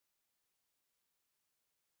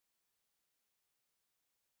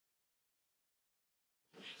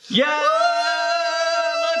Yeah!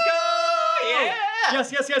 Let's go! Yeah!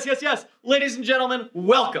 Yes. Ladies and gentlemen,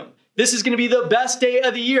 welcome. This is going to be the best day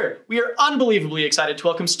of the year. We are unbelievably excited to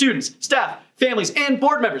welcome students, staff, families, and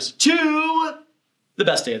board members to the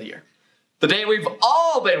best day of the year. The day we've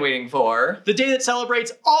all been waiting for. The day that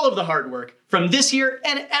celebrates all of the hard work from this year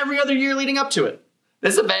and every other year leading up to it.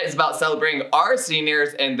 This event is about celebrating our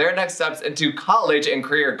seniors and their next steps into college and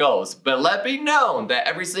career goals. But let it be known that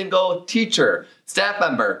every single teacher, staff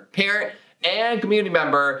member, parent, and community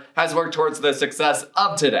member has worked towards the success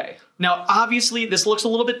of today. Now, obviously, this looks a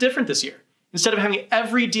little bit different this year. Instead of having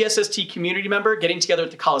every DSST community member getting together at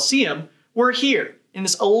the Coliseum, we're here in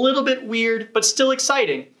this a little bit weird but still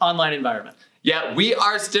exciting online environment. Yet we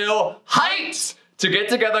are still hyped to get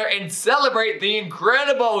together and celebrate the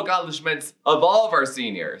incredible accomplishments of all of our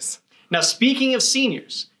seniors. Now, speaking of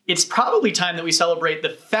seniors, it's probably time that we celebrate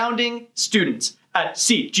the founding students at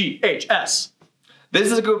CGHS.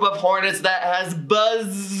 This is a group of hornets that has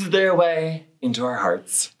buzzed their way into our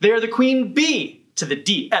hearts. They are the queen bee to the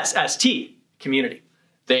DSST community.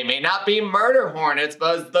 They may not be murder hornets,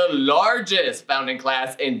 but as the largest founding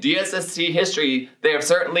class in DSST history, they have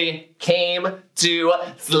certainly came to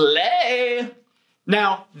slay.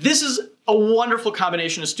 Now, this is a wonderful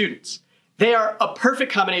combination of students. They are a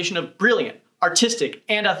perfect combination of brilliant, artistic,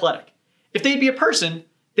 and athletic. If they'd be a person,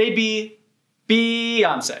 they'd be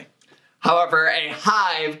Beyonce. However, a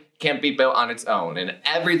hive can't be built on its own, and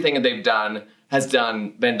everything they've done has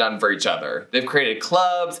been done for each other. They've created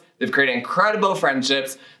clubs, they've created incredible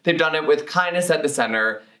friendships, they've done it with kindness at the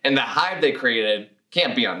center, and the hive they created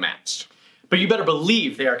can't be unmatched. But you better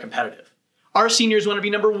believe they are competitive. Our seniors want to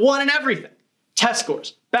be number one in everything. Test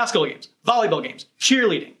scores, basketball games, volleyball games,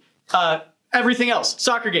 cheerleading, everything else,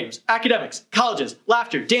 soccer games, academics, colleges,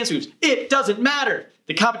 laughter, dance moves. It doesn't matter.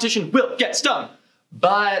 The competition will get stung.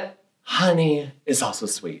 But honey is also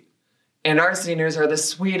sweet. And our seniors are the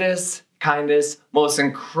sweetest, kindest, most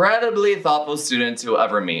incredibly thoughtful students you'll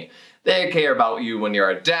ever meet. They care about you when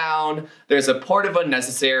you're down. They're supportive when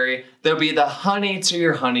necessary. They'll be the honey to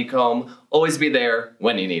your honeycomb. Always be there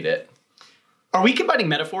when you need it. Are we combining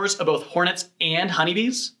metaphors of both hornets and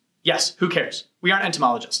honeybees? Yes, who cares? We aren't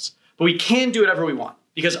entomologists, but we can do whatever we want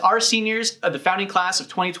because our seniors of the founding class of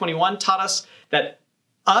 2021 taught us that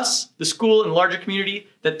us, the school, and the larger community,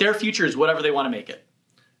 that their future is whatever they want to make it.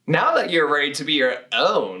 Now that you're ready to be your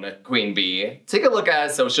own queen bee, take a look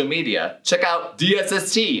at social media. Check out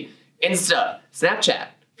DSST, Insta, Snapchat,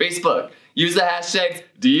 Facebook. Use the hashtags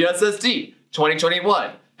DSST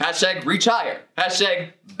 2021, hashtag reach higher,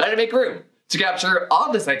 hashtag better make room to capture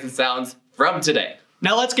all the sights and sounds from today.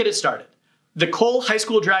 Now let's get it started. The Cole High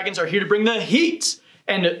School Dragons are here to bring the heat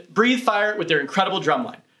and breathe fire with their incredible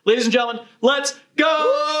drumline. Ladies and gentlemen, let's go!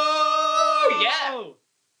 Woo! Yeah!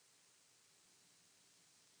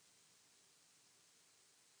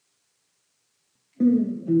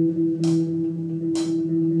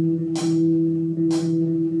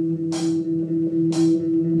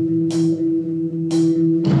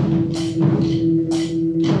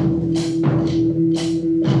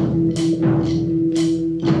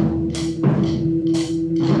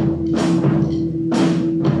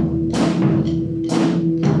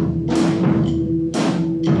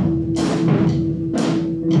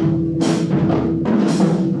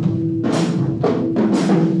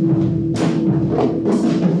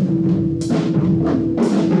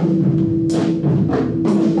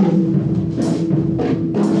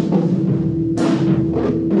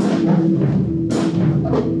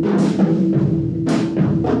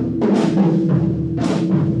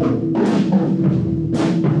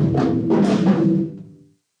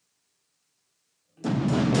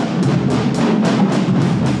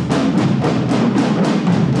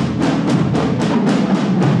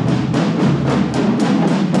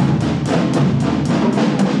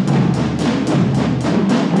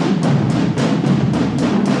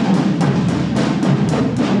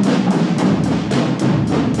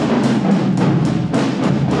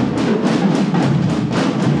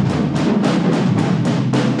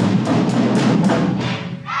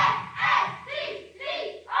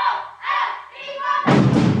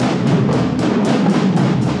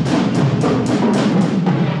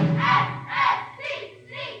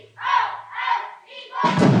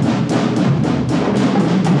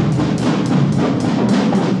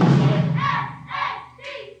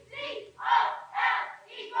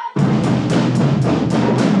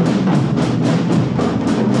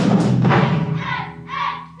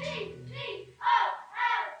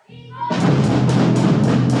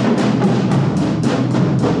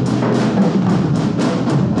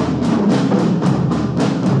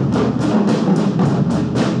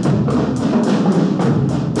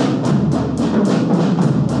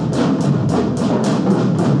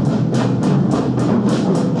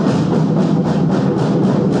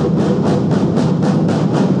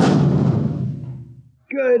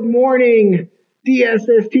 morning,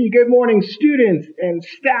 DSST. Good morning, students and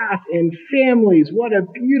staff and families. What a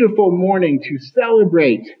beautiful morning to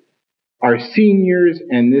celebrate our seniors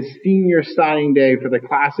and this senior signing day for the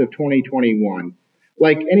class of 2021.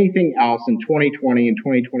 Like anything else in 2020 and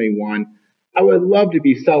 2021, I would love to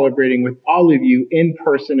be celebrating with all of you in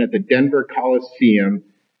person at the Denver Coliseum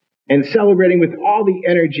and celebrating with all the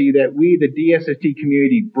energy that we, the DSST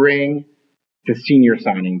community, bring to senior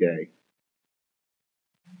signing day.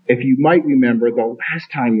 If you might remember, the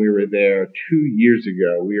last time we were there 2 years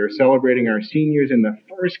ago, we were celebrating our seniors in the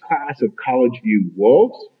first class of College View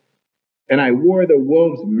Wolves, and I wore the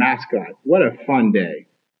Wolves mascot. What a fun day.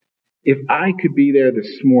 If I could be there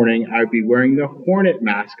this morning, I'd be wearing the Hornet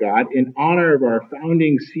mascot in honor of our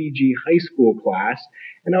founding CG high school class,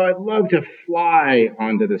 and I would love to fly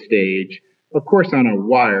onto the stage, of course on a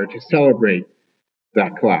wire, to celebrate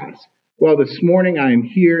that class. Well, this morning I am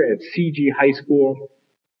here at CG High School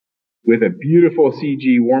with a beautiful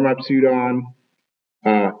CG warm-up suit on,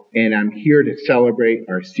 and I'm here to celebrate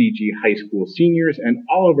our CG High School seniors and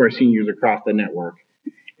all of our seniors across the network.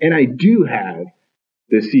 And I do have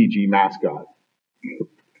the CG mascot.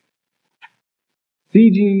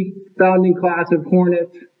 CG founding class of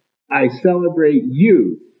Hornets, I celebrate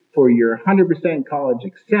you for your 100% college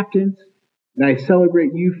acceptance, and I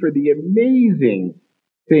celebrate you for the amazing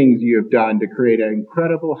things you have done to create an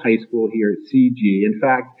incredible high school here at CG. In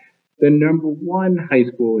fact, the #1 high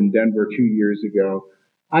school in Denver 2 years ago.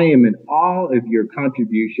 I am in awe of your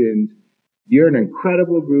contributions. You're an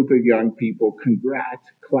incredible group of young people. Congrats,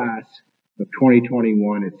 class of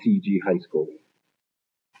 2021 at CG High School.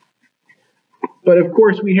 But of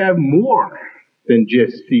course, we have more than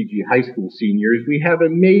just CG High School seniors. We have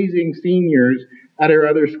amazing seniors at our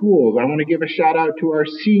other schools. I want to give a shout out to our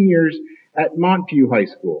seniors at Montview High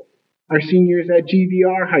School, our seniors at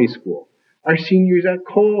GVR High School, our seniors at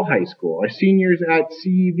Cole High School, our seniors at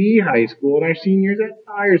CV High School, and our seniors at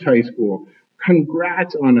Byers High School.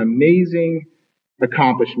 Congrats on amazing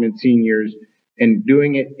accomplishments, seniors, and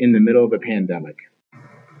doing it in the middle of a pandemic.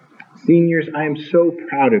 Seniors, I am so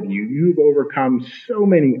proud of you. You've overcome so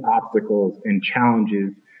many obstacles and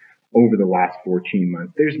challenges over the last 14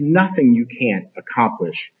 months. There's nothing you can't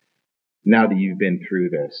accomplish now that you've been through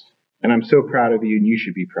this. And I'm so proud of you, and you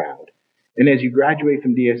should be proud. And as you graduate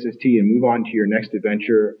from DSST and move on to your next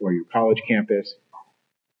adventure or your college campus,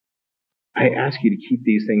 I ask you to keep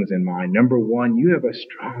these things in mind. #1, you have a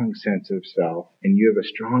strong sense of self, and you have a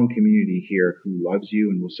strong community here who loves you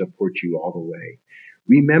and will support you all the way.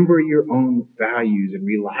 Remember your own values and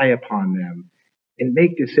rely upon them, and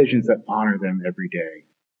make decisions that honor them every day.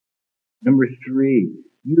 #3,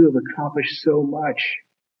 you have accomplished so much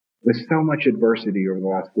with so much adversity over the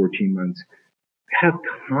last 14 months. Have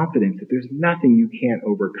confidence that there's nothing you can't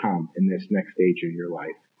overcome in this next stage of your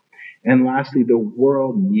life. And lastly, the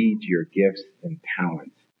world needs your gifts and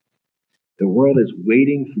talents. The world is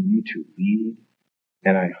waiting for you to lead,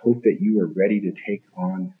 and I hope that you are ready to take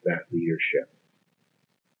on that leadership.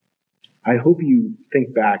 I hope you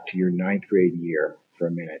think back to your 9th grade year for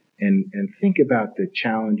a minute and think about the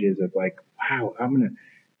challenges of like, wow, I'm going to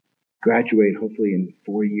graduate hopefully in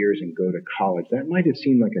 4 years and go to college. That might have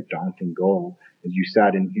seemed like a daunting goal as you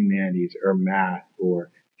sat in humanities or math or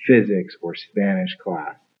physics or Spanish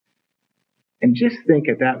class. And just think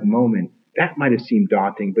at that moment, that might have seemed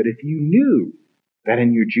daunting, but if you knew that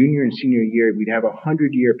in your junior and senior year, we'd have a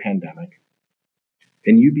 100-year pandemic,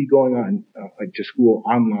 and you'd be going on to school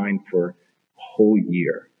online for a whole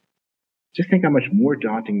year, just think how much more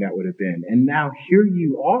daunting that would have been. And now here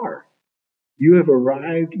you are. You have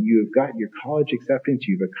arrived, you have got your college acceptance,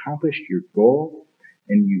 you've accomplished your goal,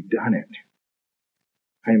 and you've done it.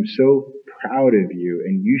 I am so proud of you,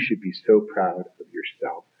 and you should be so proud of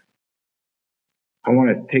yourself. I want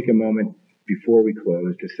to take a moment before we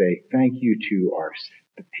close to say thank you to our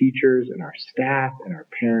teachers and our staff and our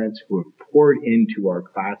parents who have poured into our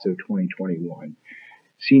class of 2021.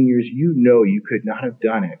 Seniors, you know you could not have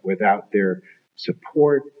done it without their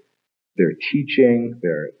support, their teaching,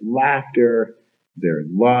 their laughter, their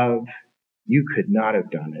love. You could not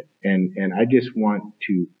have done it. And I just want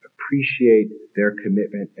to appreciate their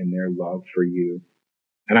commitment and their love for you.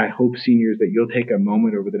 And I hope, seniors, that you'll take a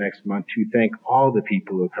moment over the next month to thank all the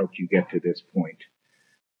people who have helped you get to this point.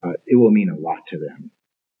 It will mean a lot to them.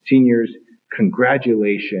 Seniors,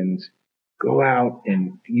 congratulations. Go out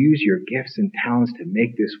and use your gifts and talents to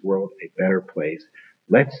make this world a better place.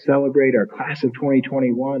 Let's celebrate our class of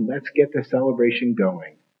 2021. Let's get the celebration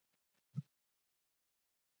going.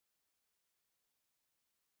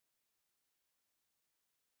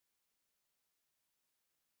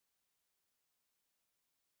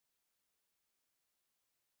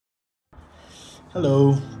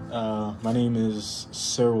 Hello, my name is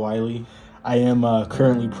Sir Wiley. I am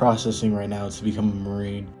currently processing right now to become a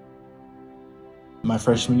Marine. My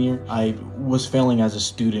freshman year, I was failing as a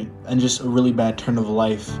student, and just a really bad turn of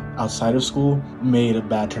life outside of school made a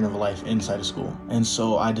bad turn of life inside of school. And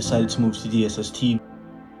so I decided to move to DSST.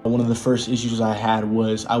 One of the first issues I had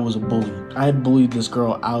was I was a bully. I had bullied this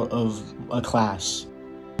girl out of a class,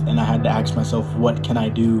 and I had to ask myself, what can I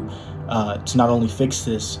do to not only fix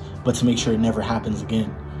this, but to make sure it never happens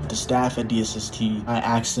again. The staff at DSST, I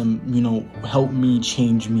asked them, help me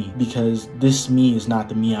change me, because this me is not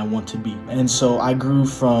the me I want to be. And so I grew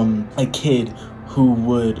from a kid who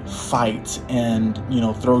would fight and,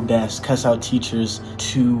 throw desks, cuss out teachers,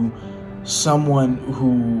 to someone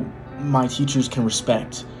who my teachers can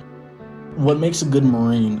respect. What makes a good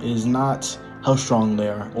Marine is not how strong they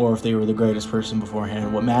are or if they were the greatest person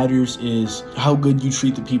beforehand. What matters is how good you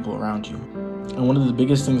treat the people around you. And one of the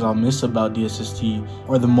biggest things I'll miss about DSST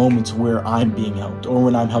are the moments where I'm being helped or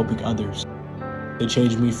when I'm helping others. They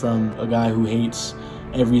changed me from a guy who hates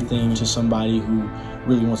everything to somebody who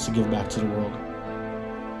really wants to give back to the world.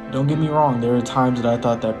 Don't get me wrong, there are times that I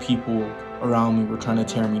thought that people around me were trying to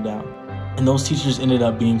tear me down. And those teachers ended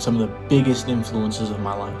up being some of the biggest influences of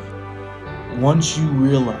my life. Once you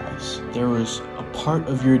realize there is a part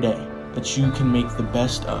of your day that you can make the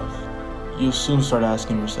best of, you'll soon start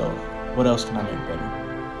asking yourself, what else can I make better?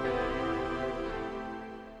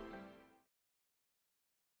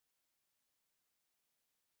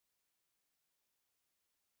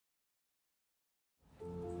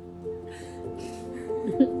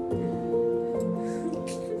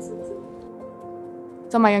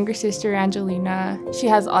 So my younger sister, Angelina, she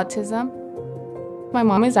has autism. My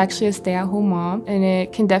mom is actually a stay-at-home mom, and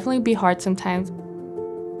it can definitely be hard sometimes.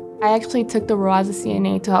 I actually took the role as a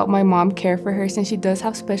CNA to help my mom care for her since she does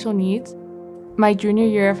have special needs. My junior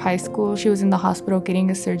year of high school, she was in the hospital getting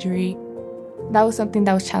a surgery. That was something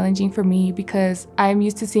that was challenging for me because I'm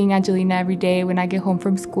used to seeing Angelina every day when I get home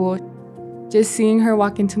from school. Just seeing her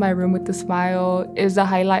walk into my room with a smile is the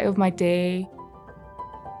highlight of my day.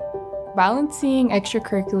 Balancing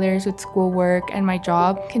extracurriculars with schoolwork and my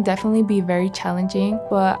job can definitely be very challenging,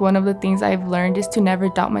 but one of the things I've learned is to never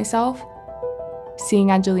doubt myself.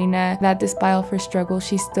 Seeing Angelina, that despite all of her struggles,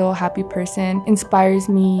 she's still a happy person, inspires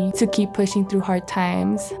me to keep pushing through hard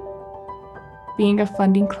times. Being a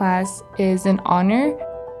funding class is an honor.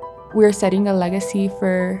 We're setting a legacy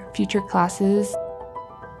for future classes.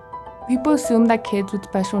 People assume that kids with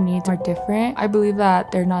special needs are different. I believe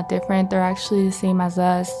that they're not different. They're actually the same as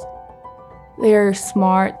us. They're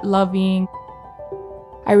smart, loving.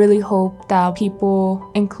 I really hope that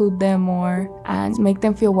people include them more and make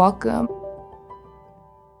them feel welcome.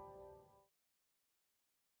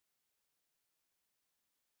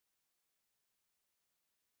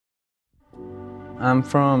 I'm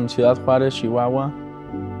from Ciudad Juarez, Chihuahua.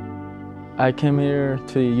 I came here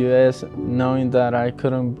to the U.S. knowing that I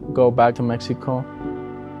couldn't go back to Mexico.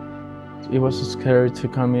 It was scary to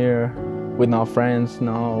come here with no friends,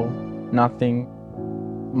 nothing.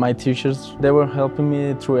 My teachers, they were helping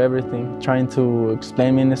me through everything, trying to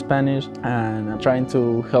explain me in Spanish and trying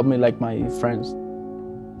to help me like my friends.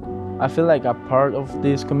 I feel like a part of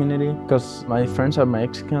this community because my friends are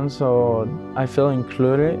Mexican, so I feel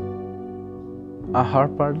included. A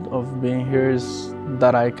hard part of being here is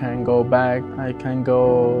that I can go back. I can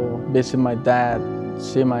go visit my dad,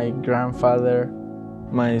 see my grandfather.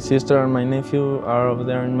 My sister and my nephew are over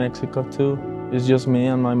there in Mexico too. It's just me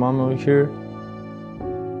and my mom over here.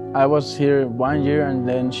 I was here 1 year and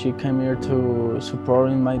then she came here to support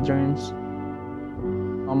in my dreams.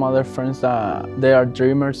 Some other friends that they are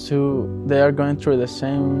dreamers too. They are going through the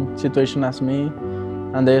same situation as me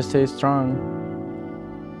and they stay strong.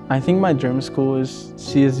 I think my dream school is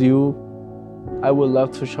CSU. I would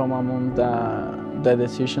love to show my mom that the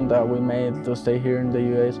decision that we made to stay here in the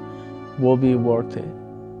US will be worth it.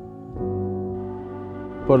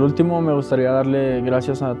 Por último, me gustaría darle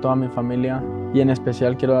gracias a toda mi familia y en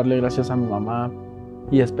especial quiero darle gracias a mi mamá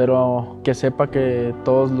y espero que sepa que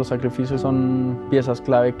todos los sacrificios son piezas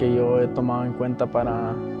clave que yo he tomado en cuenta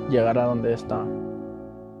para llegar a donde está.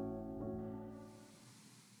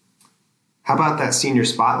 How about that senior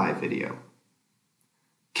spotlight video?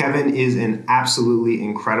 Kevin is an absolutely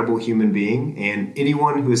incredible human being, and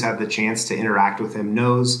anyone who has had the chance to interact with him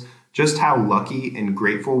knows just how lucky and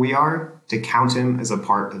grateful we are to count him as a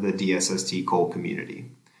part of the DSST Cole community,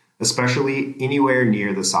 especially anywhere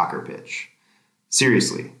near the soccer pitch.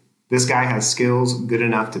 Seriously, this guy has skills good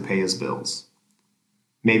enough to pay his bills.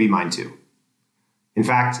 Maybe mine too. In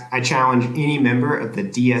fact, I challenge any member of the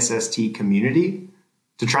DSST community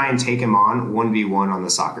to try and take him on 1v1 on the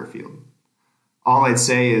soccer field. All I'd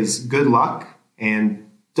say is good luck, and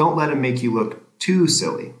don't let them make you look too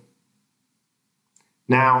silly.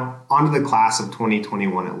 Now, on to the class of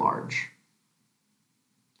 2021 at large.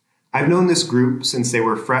 I've known this group since they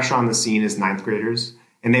were fresh on the scene as 9th graders,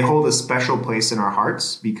 and they hold a special place in our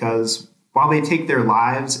hearts because while they take their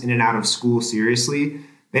lives in and out of school seriously,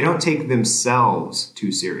 they don't take themselves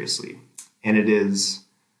too seriously. And it is,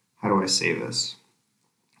 how do I say this?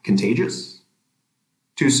 Contagious?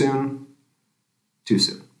 Too soon? Too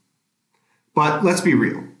soon. But let's be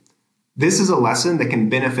real. This is a lesson that can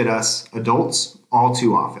benefit us adults all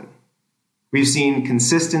too often. We've seen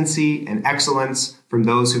consistency and excellence from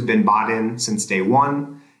those who've been bought in since day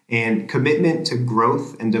one, and commitment to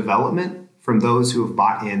growth and development from those who have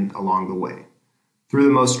bought in along the way, through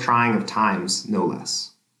the most trying of times, no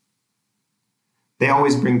less. They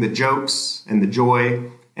always bring the jokes and the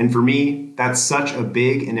joy, and for me, that's such a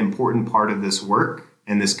big and important part of this work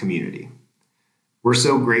and this community. We're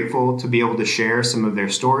so grateful to be able to share some of their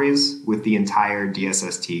stories with the entire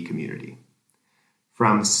DSST community.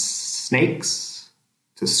 From snakes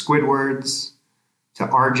to Squidwards to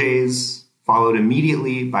RJs, followed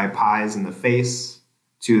immediately by pies in the face,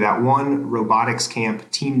 to that one robotics camp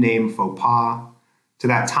team name faux pas, to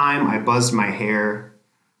that time I buzzed my hair.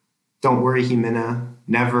 Don't worry, Jimena,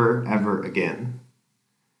 never, ever again.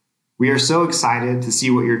 We are so excited to see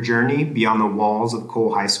what your journey beyond the walls of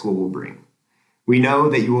Cole High School will bring. We know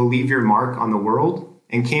that you will leave your mark on the world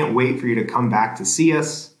and can't wait for you to come back to see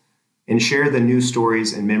us and share the new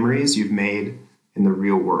stories and memories you've made in the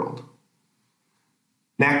real world.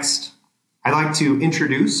 Next, I'd like to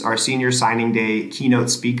introduce our Senior Signing Day keynote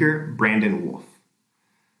speaker, Brandon Wolf.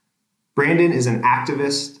 Brandon is an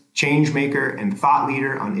activist, change maker, and thought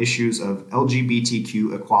leader on issues of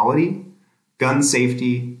LGBTQ equality, gun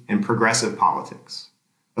safety, and progressive politics.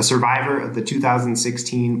 A survivor of the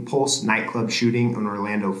 2016 Pulse nightclub shooting in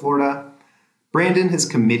Orlando, Florida, Brandon has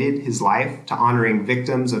committed his life to honoring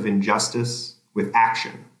victims of injustice with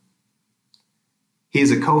action. He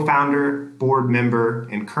is a co-founder, board member,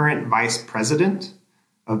 and current vice president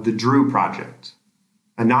of the Drew Project,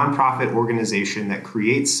 a nonprofit organization that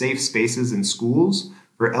creates safe spaces in schools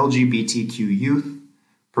for LGBTQ youth,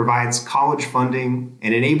 provides college funding,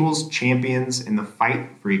 and enables champions in the fight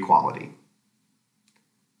for equality.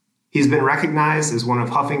 He's been recognized as one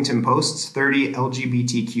of Huffington Post's 30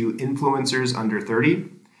 LGBTQ influencers under 30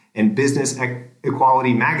 and Business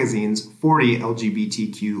Equality Magazine's 40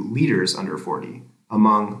 LGBTQ leaders under 40,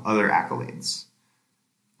 among other accolades.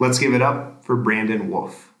 Let's give it up for Brandon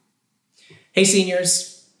Wolf. Hey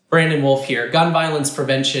seniors, Brandon Wolf here, gun violence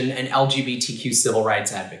prevention and LGBTQ civil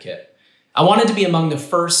rights advocate. I wanted to be among the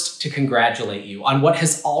first to congratulate you on what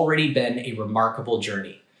has already been a remarkable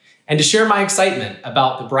journey, and to share my excitement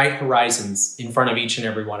about the bright horizons in front of each and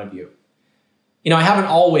every one of you. You know, I haven't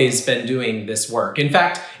always been doing this work. In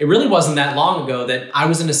fact, it really wasn't that long ago that I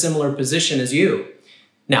was in a similar position as you.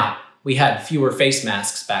 Now, we had fewer face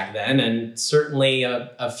masks back then, and certainly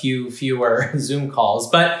a few fewer Zoom calls,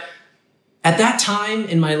 but at that time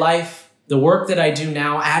in my life, the work that I do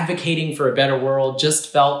now, advocating for a better world,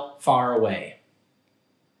 just felt far away.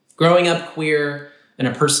 Growing up queer and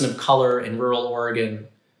a person of color in rural Oregon,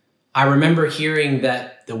 I remember hearing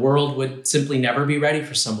that the world would simply never be ready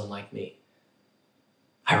for someone like me.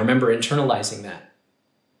 I remember internalizing that.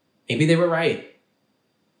 Maybe they were right.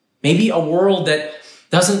 Maybe a world that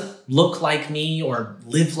doesn't look like me or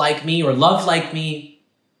live like me or love like me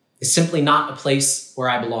is simply not a place where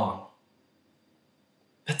I belong.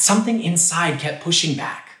 But something inside kept pushing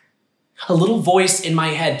back. A little voice in my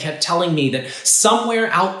head kept telling me that somewhere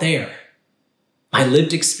out there, my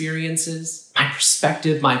lived experiences, my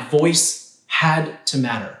perspective, my voice had to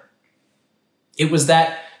matter. It was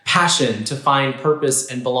that passion to find purpose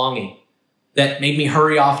and belonging that made me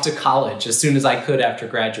hurry off to college as soon as I could after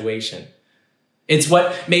graduation. It's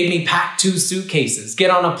what made me pack 2 suitcases,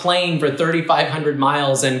 get on a plane for 3,500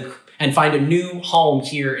 miles and find a new home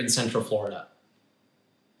here in Central Florida.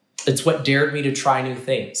 It's what dared me to try new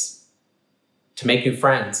things, to make new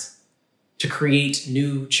friends, to create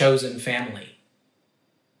new chosen family.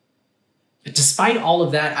 But despite all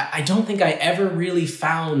of that, I don't think I ever really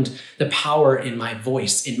found the power in my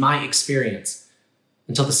voice, in my experience,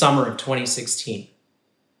 until the summer of 2016.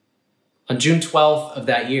 On June 12th of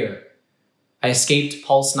that year, I escaped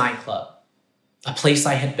Pulse nightclub, a place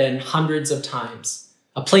I had been hundreds of times,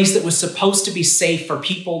 a place that was supposed to be safe for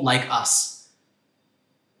people like us,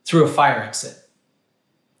 through a fire exit,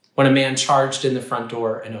 when a man charged in the front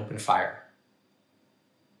door and opened fire.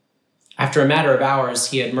 After a matter of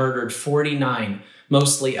hours, he had murdered 49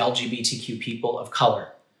 mostly LGBTQ people of color,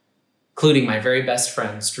 including my very best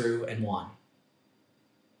friends, Drew and Juan.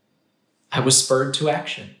 I was spurred to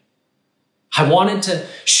action. I wanted to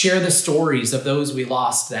share the stories of those we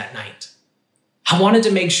lost that night. I wanted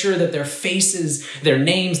to make sure that their faces, their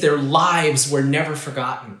names, their lives were never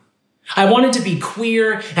forgotten. I wanted to be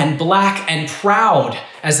queer and Black and proud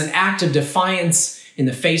as an act of defiance in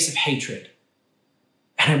the face of hatred.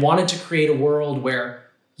 And I wanted to create a world where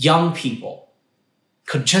young people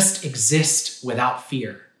could just exist without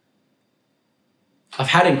fear. I've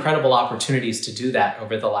had incredible opportunities to do that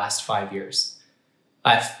over the last 5 years.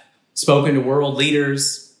 I've spoken to world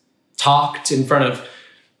leaders, talked in front of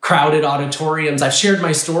crowded auditoriums. I've shared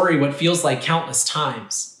my story what feels like countless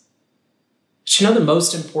times. But you know, the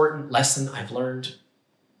most important lesson I've learned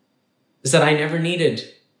is that I never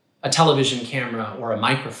needed a television camera or a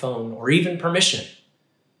microphone or even permission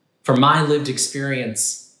for my lived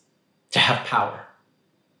experience to have power.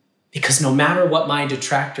 Because no matter what my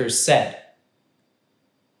detractors said,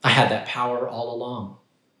 I had that power all along.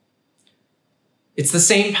 It's the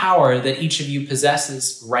same power that each of you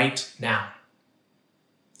possesses right now.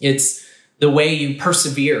 It's the way you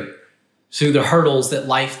persevere through the hurdles that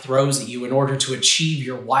life throws at you in order to achieve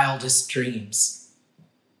your wildest dreams.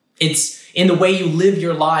 It's in the way you live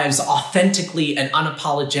your lives authentically and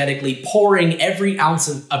unapologetically, pouring every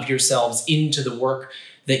ounce of yourselves into the work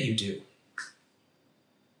that you do.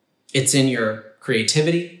 It's in your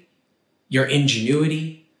creativity, your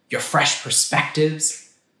ingenuity, your fresh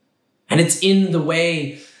perspectives, and it's in the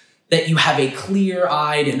way that you have a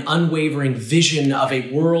clear-eyed and unwavering vision of a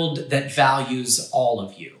world that values all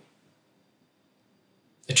of you.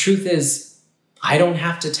 The truth is, I don't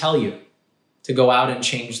have to tell you to go out and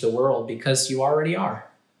change the world because you already are.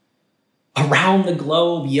 Around the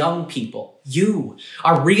globe, young people, you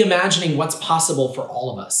are reimagining what's possible for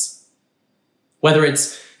all of us. Whether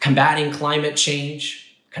it's combating climate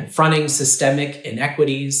change, confronting systemic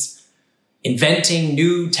inequities, inventing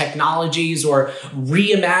new technologies, or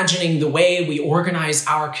reimagining the way we organize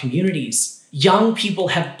our communities, young people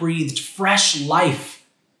have breathed fresh life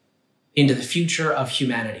into the future of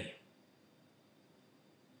humanity.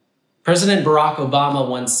 President Barack Obama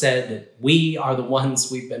once said that we are the ones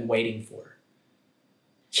we've been waiting for.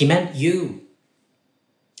 He meant you,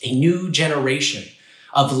 a new generation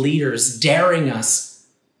of leaders daring us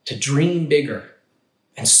to dream bigger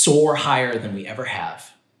and soar higher than we ever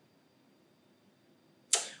have.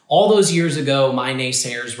 All those years ago, my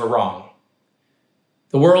naysayers were wrong.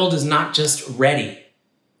 The world is not just ready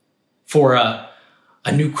for a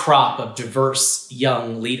new crop of diverse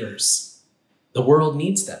young leaders. The world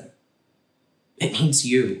needs them. It needs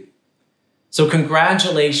you. So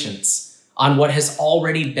congratulations on what has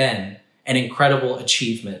already been an incredible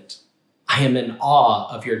achievement. I am in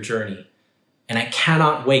awe of your journey, and I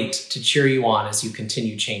cannot wait to cheer you on as you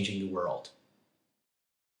continue changing the world.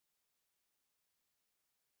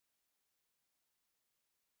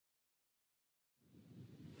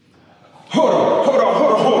 Hold on.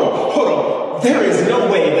 There is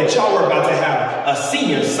no way that y'all are about to have a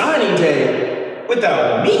senior signing day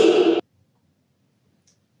without me.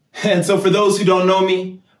 And so for those who don't know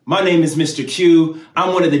me, my name is Mr. Q.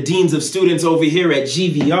 I'm one of the deans of students over here at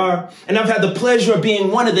GVR, and I've had the pleasure of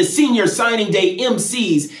being one of the senior signing day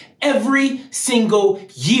MCs every single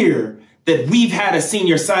year that we've had a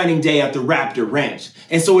senior signing day at the Raptor Ranch.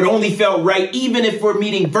 And so it only felt right, even if we're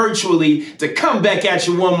meeting virtually, to come back at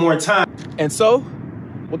you one more time. And so,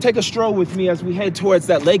 we'll take a stroll with me as we head towards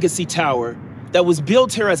that legacy tower that was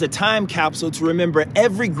built here as a time capsule to remember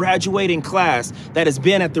every graduating class that has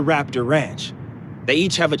been at the Raptor Ranch. They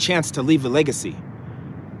each have a chance to leave a legacy.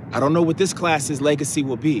 I don't know what this class's legacy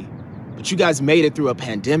will be, but you guys made it through a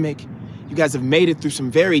pandemic. You guys have made it through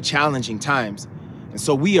some very challenging times. And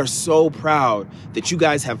so we are so proud that you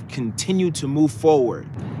guys have continued to move forward.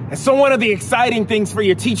 And so one of the exciting things for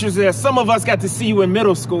your teachers is some of us got to see you in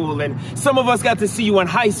middle school and some of us got to see you in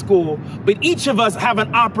high school, but each of us have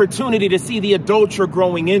an opportunity to see the adult you're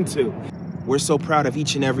growing into. We're so proud of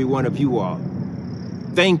each and every one of you all.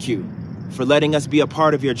 Thank you for letting us be a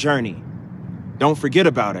part of your journey. Don't forget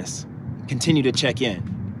about us. Continue to check in.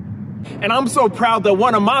 And I'm so proud that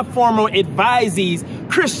one of my former advisees,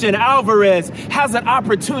 Christian Alvarez, has an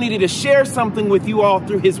opportunity to share something with you all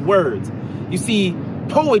through his words. You see,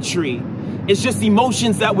 poetry is just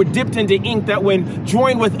emotions that were dipped into ink that when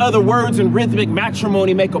joined with other words and rhythmic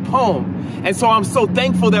matrimony make a poem. And so I'm so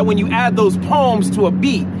thankful that when you add those poems to a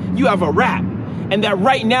beat, you have a rap. And that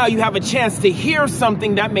right now you have a chance to hear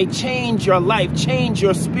something that may change your life, change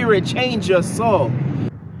your spirit, change your soul.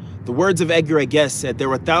 The words of Edgar Guest said,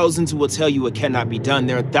 there are thousands who will tell you it cannot be done.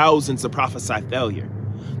 There are thousands to prophesy failure.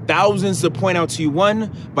 Thousands to point out to you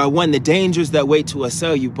one by one the dangers that wait to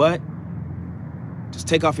assail you. But Just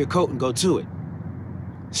take off your coat and go to it.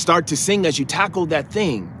 Start to sing as you tackle that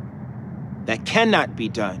thing that cannot be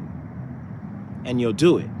done, and you'll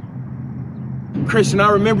do it. Christian, I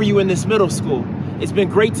remember you in this middle school. It's been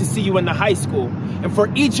great to see you in the high school. And for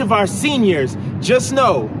each of our seniors, just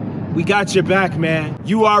know we got your back, man.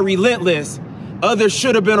 You are relentless. Others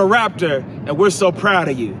should have been a Raptor, and we're so proud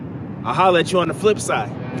of you. I'll holler at you on the flip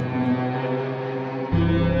side.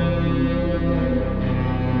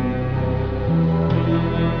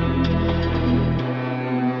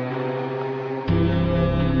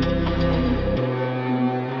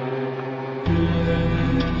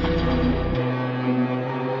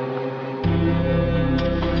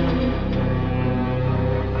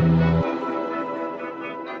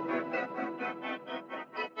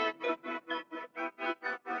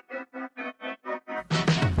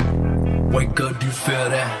 Wake up, do you feel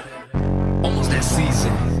that? Almost that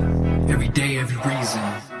season. Every day, every reason.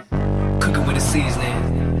 Cooking with a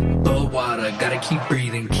seasoning. But water, gotta keep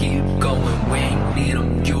breathing, keep going. We ain't need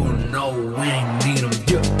them, you know we ain't need them.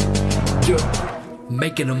 Yeah.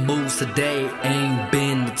 Making the moves today, ain't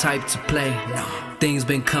been the type to play. No. Things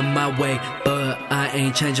been coming my way, but I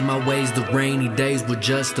ain't changing my ways. The rainy days were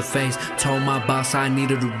just a phase. Told my boss I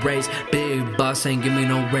needed a raise. Big boss ain't give me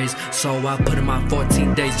no raise, so I put in my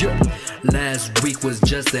 14 days. Yeah. Last week was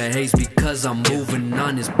just a haze because I'm moving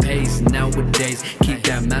on this pace. Nowadays, keep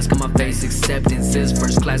that mask on my face. Acceptance is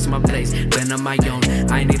first class in my place. Been on my own,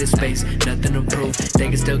 I need a space. Nothing to prove, they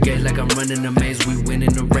can still get like I'm running a maze. We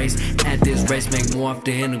winning the race, at this race make more off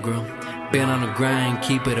the integral. Been on the grind,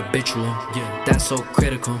 keep it habitual. Yeah, that's so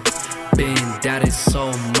critical. Been doubted so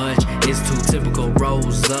much, it's too typical.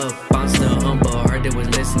 Rose up, I'm still humble. Heard they was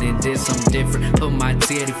listening, did something different. Put my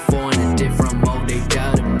T84 in a different mode. They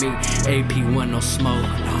doubted me. AP1 no smoke.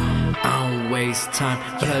 I don't waste time.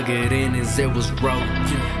 Plug it in as it was rolled.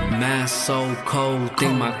 Mask so cold,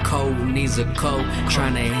 think my code needs a code.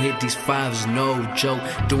 Trying to hit these fives, no joke.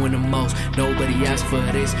 Doing the most, nobody asked for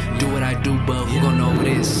this. Do what I do, but who gon' know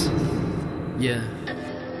this? Yeah.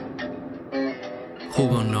 Who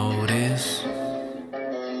gon' know this?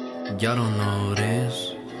 Y'all don't know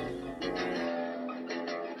this.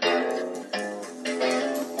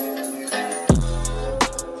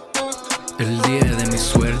 El día de mi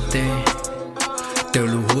suerte, te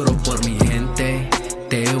lo juro por mi gente.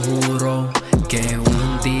 Te juro que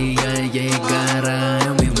un día llegará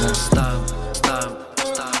el mismo stop.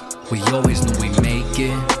 We always knew we'd make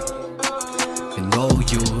it. And though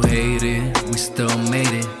you hate it, we still made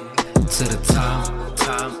it to the top.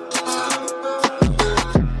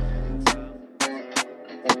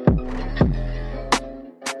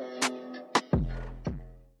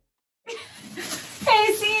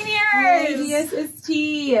 Hey seniors!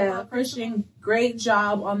 DSST, Christian, great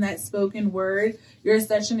job on that spoken word. You're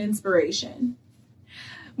such an inspiration.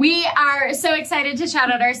 We are so excited to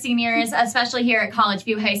shout out our seniors, especially here at College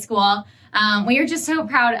View High School. We are just so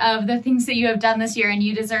proud of the things that you have done this year, and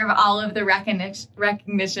you deserve all of the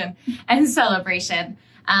recognition and celebration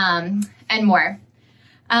and more.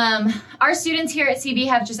 Our students here at CV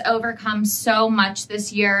have just overcome so much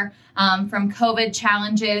this year, from COVID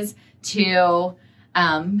challenges to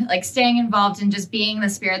like staying involved and just being the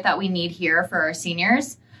spirit that we need here for our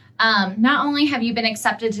seniors. Not only have you been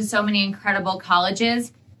accepted to so many incredible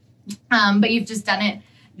colleges, but you've just done it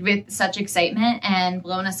with such excitement and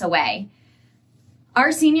blown us away.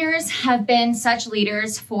 Our seniors have been such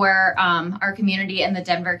leaders for our community and the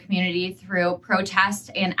Denver community through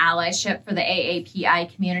protest and allyship for the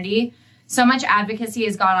AAPI community. So much advocacy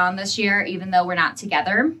has gone on this year, even though we're not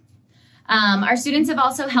together. Our students have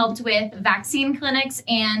also helped with vaccine clinics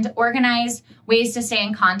and organized ways to stay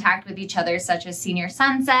in contact with each other, such as Senior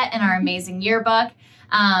Sunset and our amazing yearbook,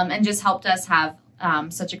 and just helped us have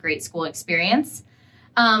such a great school experience.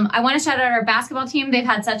 I want to shout out our basketball team. They've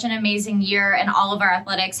had such an amazing year, and all of our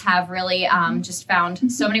athletics have really just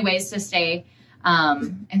found so many ways to stay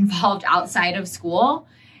involved outside of school.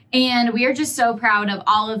 And we are just so proud of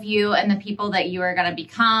all of you and the people that you are going to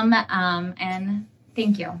become. And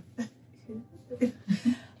thank you.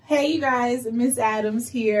 Hey, you guys, Miss Adams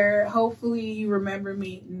here. Hopefully you remember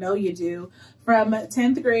me. No, you do. From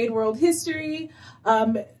 10th grade world history.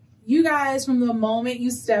 You guys, from the moment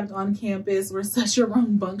you stepped on campus, were such a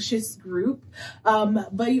rambunctious group,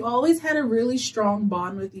 but you always had a really strong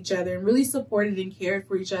bond with each other and really supported and cared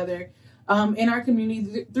for each other in our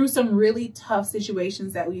community through some really tough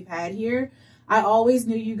situations that we've had here. I always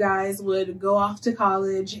knew you guys would go off to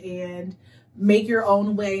college and make your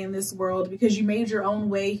own way in this world because you made your own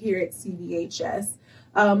way here at CVHS.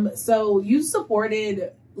 So you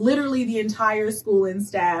supported literally the entire school and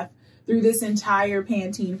staff through this entire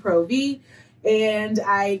Pantene Pro V. And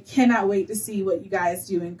I cannot wait to see what you guys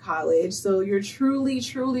do in college. So you're truly,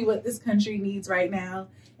 truly what this country needs right now.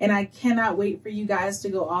 And I cannot wait for you guys to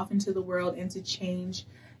go off into the world and to change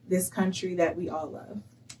this country that we all love.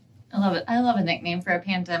 I love it. I love a nickname for a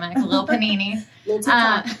pandemic, a little panini.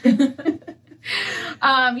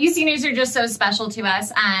 You seniors are just so special to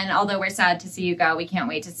us, and although we're sad to see you go, we can't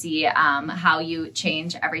wait to see how you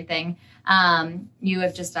change everything. You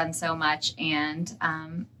have just done so much and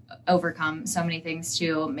overcome so many things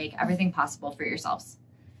to make everything possible for yourselves.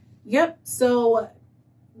 Yep. So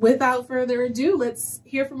without further ado, let's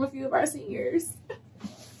hear from a few of our seniors.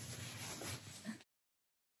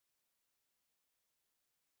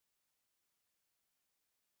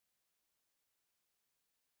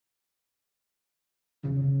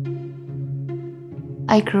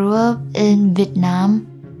 I grew up in Vietnam.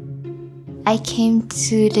 I came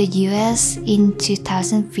to the US in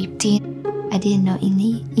 2015. I didn't know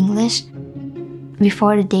any English.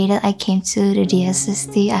 Before the day that I came to the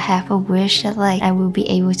DSST, I have a wish that I will be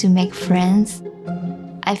able to make friends.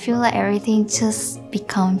 I feel like everything just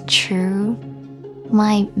become true.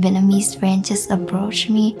 My Vietnamese friends just approached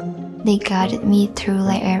me. They guided me through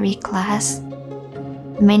every class.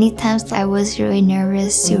 Many times I was really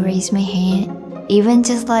nervous to raise my hand. Even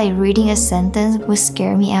just reading a sentence would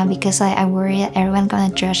scare me out because I worry that everyone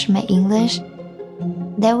gonna judge my English.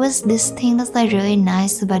 There was this thing that's really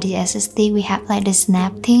nice about the SST. We have the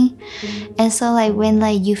snap thing. And so when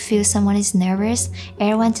you feel someone is nervous,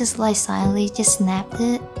 everyone just silently just snapped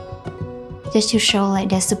it. Just to show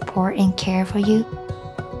their support and care for you.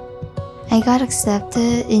 I got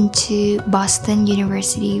accepted into Boston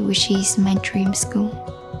University, which is my dream school.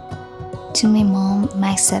 To my mom,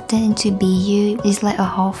 my acceptance into BU is a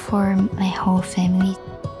hope for my whole family.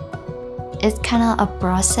 It's kind of a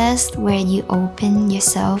process where you open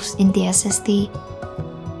yourselves in the SST.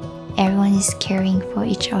 Everyone is caring for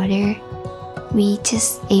each other. We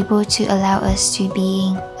just able to allow us to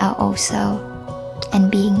being our own self and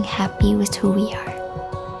being happy with who we are.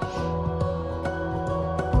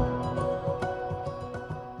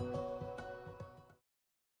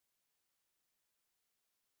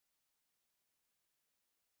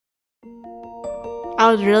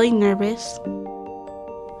 I was really nervous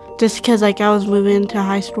just because I was moving into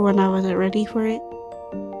high school and I wasn't ready for it.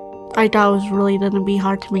 I thought it was really going to be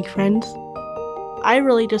hard to make friends. I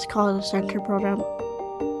really just call it a center program.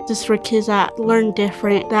 Just for kids that learn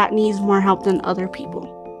different, that needs more help than other people.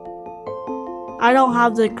 I don't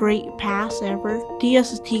have the great past ever.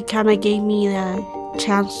 DSST kind of gave me the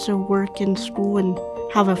chance to work in school and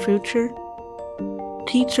have a future.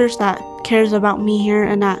 Teachers that cares about me here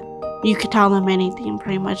and that you could tell them anything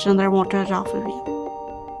pretty much and they won't judge off of you.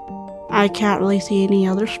 I can't really see any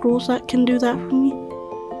other schools that can do that for me.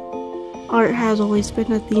 Art has always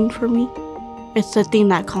been a thing for me. It's the thing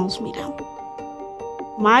that calms me down.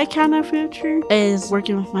 My kind of future is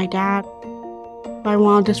working with my dad. I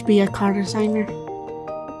want to just be a car designer.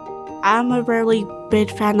 I'm a really big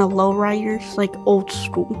fan of lowriders, old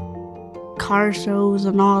school. Car shows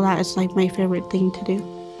and all that is my favorite thing to do.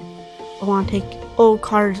 I want to take old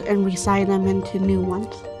cars and recycle them into new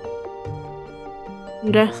ones.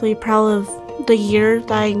 I'm definitely proud of the year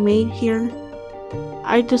that I made here.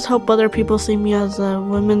 I just hope other people see me as a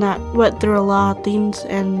woman that went through a lot of things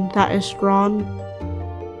and that is strong.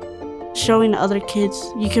 Showing other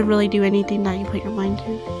kids you can really do anything that you put your mind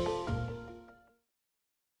to.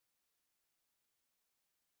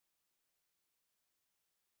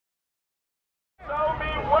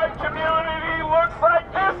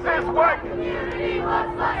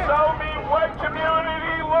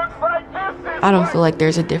 I don't feel like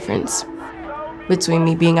there's a difference between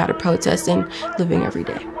me being at a protest and living every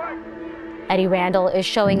day. Eddie Randall is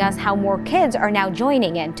showing us how more kids are now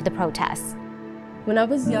joining into the protests. When I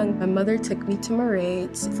was young, my mother took me to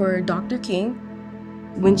parades for Dr. King.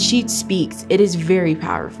 When she speaks, it is very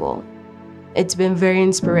powerful. It's been very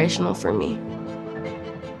inspirational for me.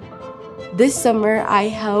 This summer, I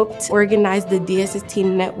helped organize the DSST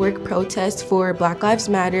network protest for Black Lives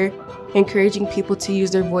Matter, encouraging people to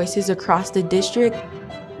use their voices across the district.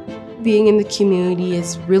 Being in the community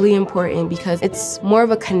is really important because it's more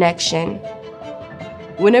of a connection.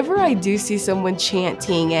 Whenever I do see someone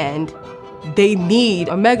chanting and they need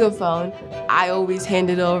a megaphone, I always hand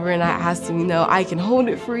it over and I ask them, I can hold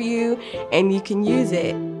it for you and you can use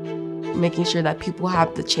it. Making sure that people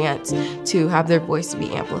have the chance to have their voice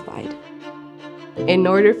be amplified. In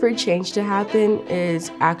order for change to happen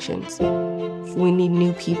is actions. We need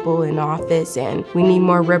new people in office and we need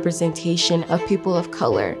more representation of people of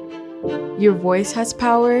color. Your voice has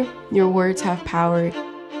power, your words have power.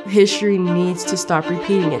 History needs to stop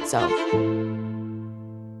repeating itself.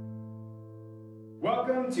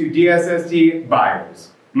 to DSST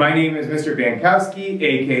Byers. My name is Mr. Bankowski,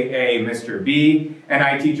 aka Mr. B, and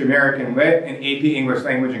I teach American Lit and AP English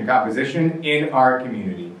Language and Composition in our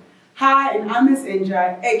community. Hi, and I'm Miss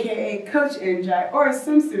Njai, aka Coach Njai, or as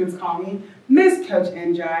some students call me, Miss Coach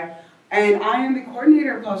Njai, and I am the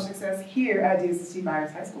coordinator of college success here at DSST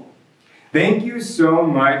Byers High School. Thank you so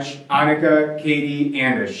much, Annika, Katie,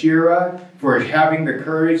 and Ashira, for having the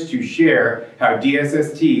courage to share how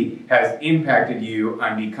DSST has impacted you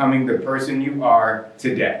on becoming the person you are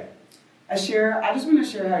today. Ashira, I just want to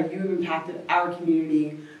share how you have impacted our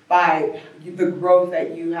community by the growth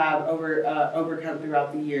that you have overcome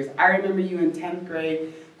throughout the years. I remember you in 10th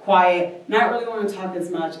grade, quiet, not really want to talk as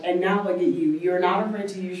much, and now look at you. You're not afraid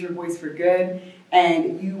to use your voice for good,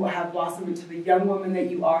 and you have blossomed into the young woman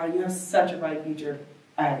that you are, and you have such a bright future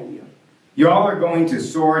ahead of you. Y'all are going to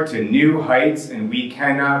soar to new heights, and we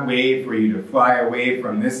cannot wait for you to fly away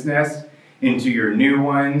from this nest into your new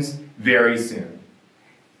ones very soon.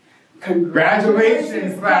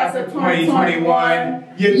 Congratulations, class of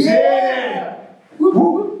 2021! You did it! Woo,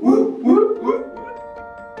 woo, woo, woo, woo.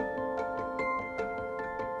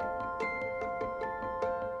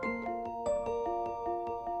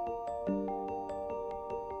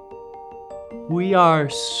 We are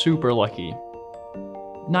super lucky.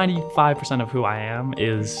 95% of who I am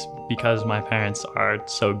is because my parents are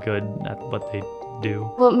so good at what they do.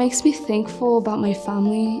 What makes me thankful about my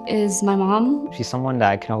family is my mom. She's someone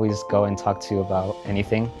that I can always go and talk to about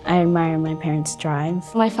anything. I admire my parents'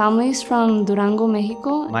 drive. My family's from Durango,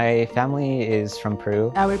 Mexico. My family is from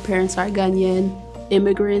Peru. Our parents are Ghanaian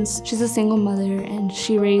immigrants. She's a single mother and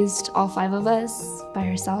she raised all 5 of us by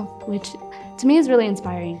herself, which to me is really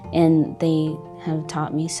inspiring. And they have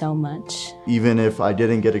taught me so much. Even if I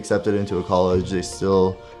didn't get accepted into a college, they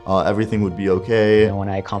still, everything would be okay. And when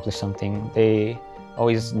I accomplished something, they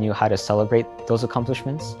always knew how to celebrate those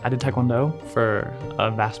accomplishments. I did Taekwondo for a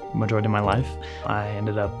vast majority of my life. I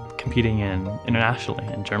ended up competing internationally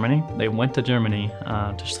in Germany. They went to Germany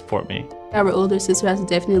to support me. Our older sister has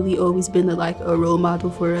definitely always been a role model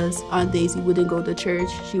for us. Aunt Daisy wouldn't go to church.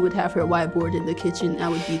 She would have her whiteboard in the kitchen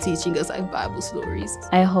and would be teaching us Bible stories.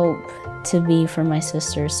 I hope to be for my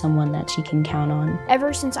sister someone that she can count on.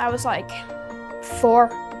 Ever since I was 4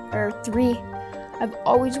 or 3, I've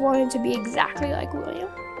always wanted to be exactly like William.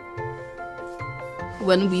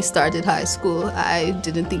 When we started high school, I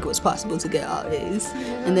didn't think it was possible to get all A's.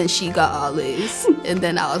 And then she got all A's. And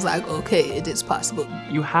then I was like, okay, it is possible.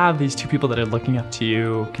 You have these 2 people that are looking up to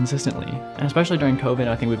you consistently. And especially during COVID,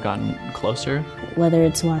 I think we've gotten closer. Whether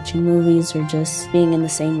it's watching movies or just being in the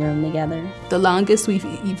same room together. The longest we've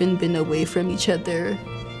even been away from each other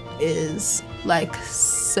is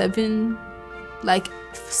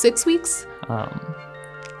 6 weeks. I'm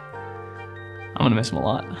gonna miss him a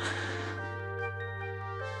lot.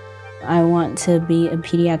 I want to be a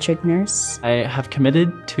pediatric nurse. I have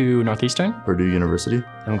committed to Northeastern. Purdue University.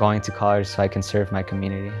 I'm going to college so I can serve my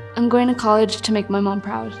community. I'm going to college to make my mom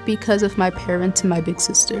proud. Because of my parents and my big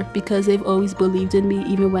sister. Because they've always believed in me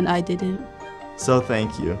even when I didn't. So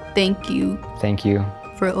thank you. Thank you. Thank you.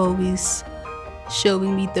 For always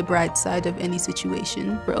showing me the bright side of any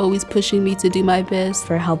situation. For always pushing me to do my best.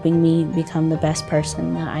 For helping me become the best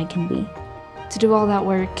person that I can be. To do all that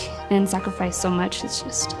work and sacrifice so much, it's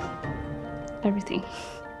just everything.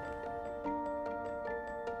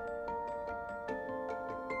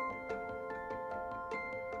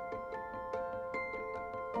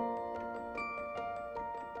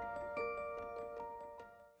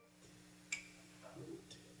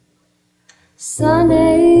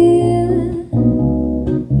 Sunny,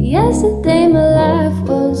 yesterday my life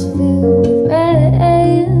was filled with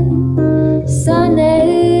rain.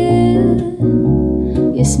 Sunny,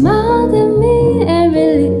 you smiled at me and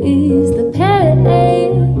really eased the pain.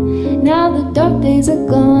 Now the dark days are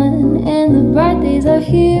gone and the bright days are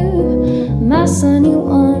here. My sunny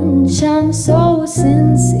one shines so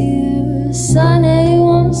sincere. Sunny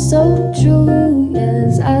one so true,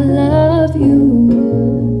 yes, I love you.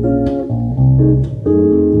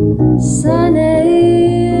 Sunny,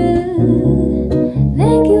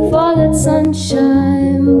 thank you for that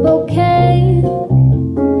sunshine bouquet.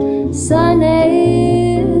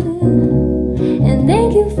 Sunny, and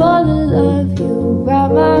thank you for the love you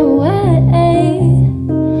brought my way.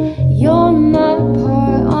 You're my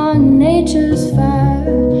part on nature's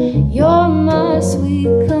fire. You're my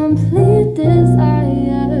sweet, complete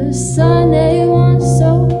desire. Sunny one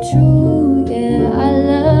so true, yeah, I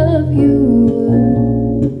love you.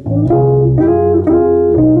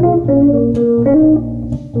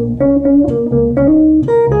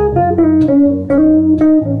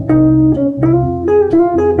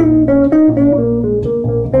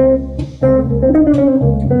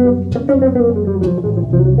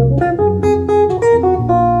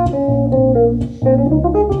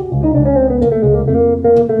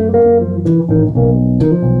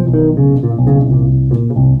 Sunny,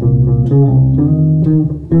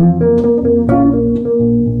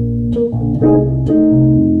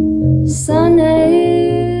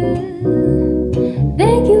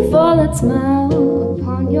 thank you for that smile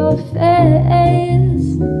upon your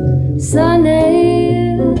face. Sunny,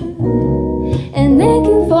 and thank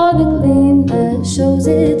you for the gleam that shows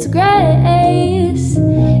its grace.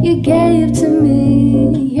 You gave to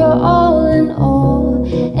me your all in all,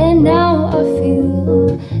 and now I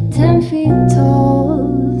feel 10 feet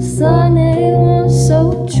tall. Sunny, was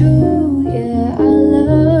so true, yeah, I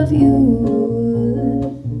love you.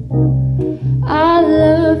 I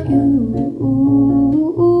love you,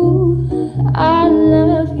 I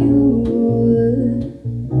love you,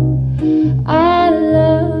 I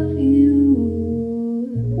love you.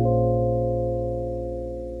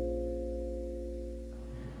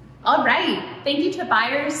 All right, thank you to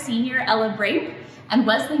Byers senior Ella Brape and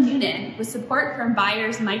Wesley Noonan with support from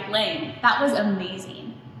Byers Mike Lang. That was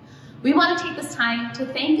amazing. We want to take this time to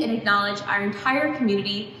thank and acknowledge our entire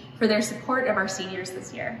community for their support of our seniors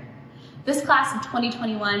this year. This class of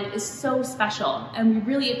 2021 is so special, and we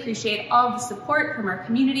really appreciate all of the support from our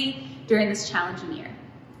community during this challenging year.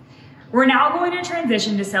 We're now going to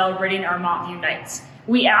transition to celebrating our Montview Nights.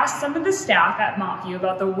 We asked some of the staff at Montview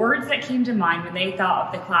about the words that came to mind when they thought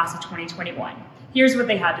of the class of 2021. Here's what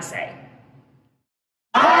they had to say.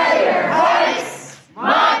 Higher Heights,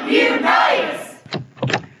 Montview Nights!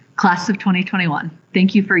 Class of 2021,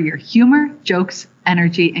 thank you for your humor, jokes,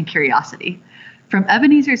 energy, and curiosity. From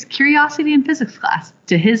Ebenezer's curiosity in physics class,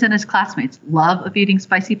 to his and his classmates' love of eating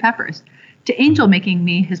spicy peppers, to Angel making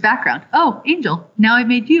me his background. Oh, Angel, now I've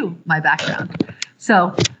made you my background.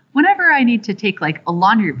 So whenever I need to take like a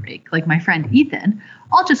laundry break, like my friend Ethan,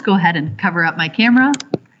 I'll just go ahead and cover up my camera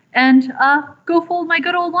and go fold my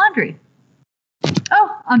good old laundry.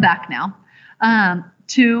 Oh, I'm back now.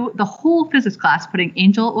 To the whole physics class putting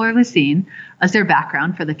Angel or Lucine as their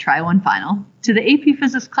background for the Try One final, to the AP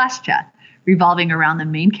Physics class chat, revolving around the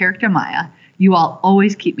main character Maya, you all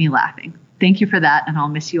always keep me laughing. Thank you for that, and I'll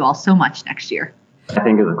miss you all so much next year. I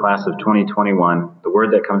think of the class of 2021, the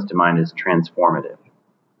word that comes to mind is transformative.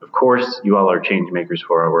 Of course, you all are change makers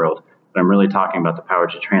for our world, but I'm really talking about the power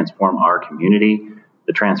to transform our community,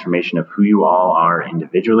 the transformation of who you all are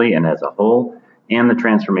individually and as a whole, and the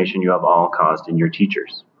transformation you have all caused in your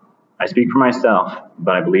teachers. I speak for myself,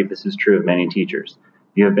 but I believe this is true of many teachers.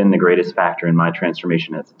 You have been the greatest factor in my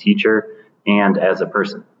transformation as a teacher and as a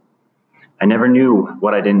person. I never knew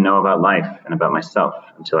what I didn't know about life and about myself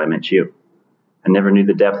until I met you. I never knew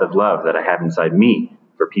the depth of love that I have inside me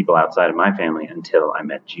for people outside of my family until I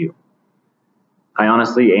met you. I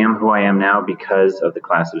honestly am who I am now because of the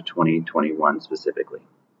class of 2021 specifically.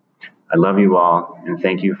 I love you all and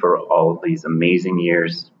thank you for all these amazing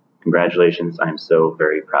years. Congratulations, I am so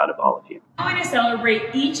very proud of all of you. I'm going to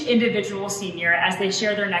celebrate each individual senior as they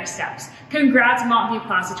share their next steps. Congrats, Montview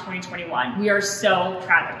class of 2021. We are so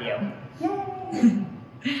proud of you. Yay!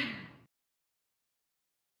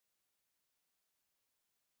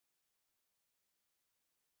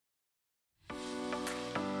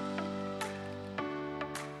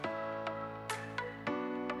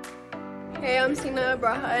 Hey, I'm Sina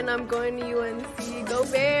Abraha and I'm going to UNC. Go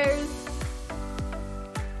Bears!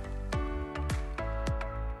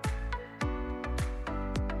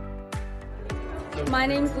 My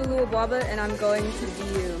name's Lulu Abwaba and I'm going to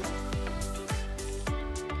BU.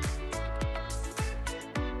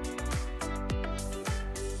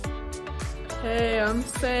 Hey, I'm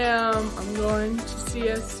Sam. I'm going to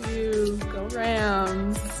CSU. Go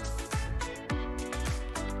Rams!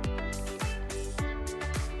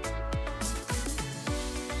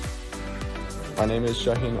 My name is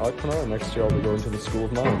Shaheen Akpana, and next year I'll be going to the School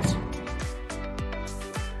of Mines.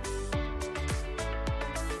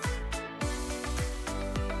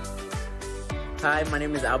 Hi, my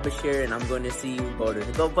name is Al Bashir, and I'm going to CU Boulder.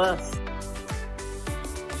 Go Buffs!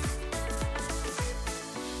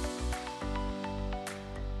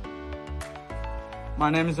 My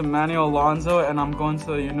name is Emmanuel Alonzo, and I'm going to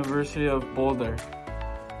the University of Boulder.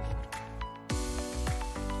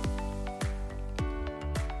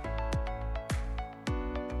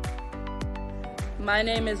 My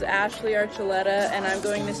name is Ashley Archuleta, and I'm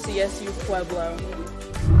going to CSU Pueblo.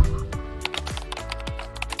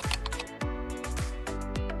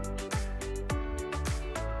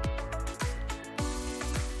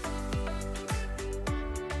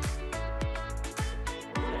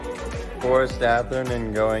 Forrest Athern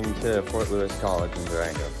and going to Fort Lewis College in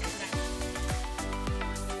Durango.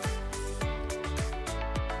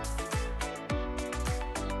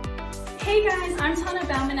 Hey guys, I'm Tana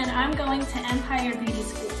Bauman and I'm going to Empire Beauty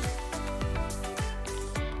School.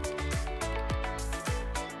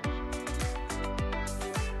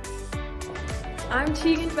 I'm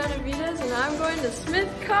Tegan Benavides and I'm going to Smith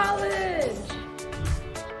College.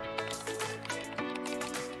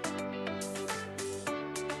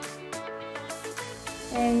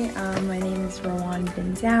 Hey, my name is Rowan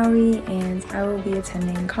Benzawi and I will be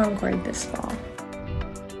attending Concord this fall.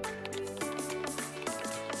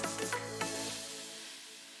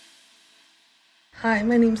 Hi,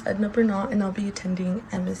 my name's Edna Bernat and I'll be attending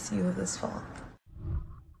MSU this fall.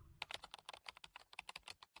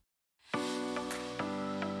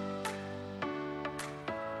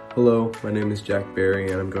 Hello, my name is Jack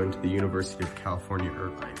Berry and I'm going to the University of California,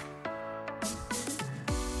 Irvine.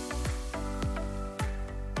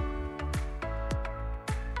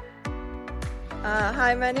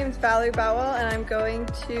 Hi, my name is Valerie Bowell and I'm going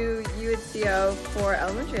to UHCO for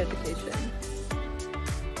elementary education.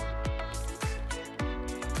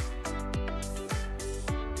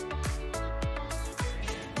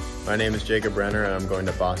 My name is Jacob Brenner and I'm going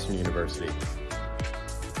to Boston University.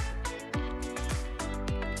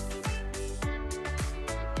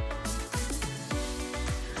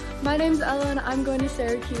 My name's Ellen. I'm going to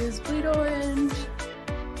Syracuse. Bleed orange.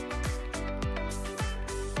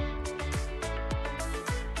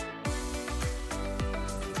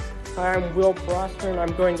 Hi, I'm Will Prosper and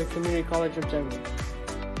I'm going to Community College of Denver.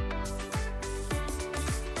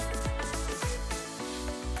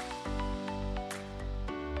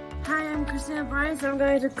 Hi, I'm Christina Bryant and I'm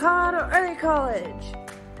going to Colorado Early College.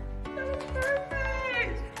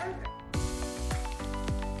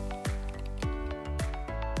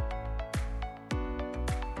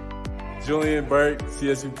 Julian Burke,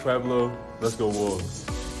 CSU Pueblo, let's go Wolves.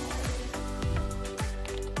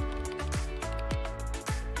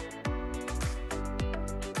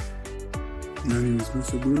 My name is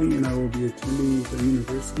Musa Booney and I will be attending the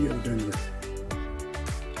University of Denver.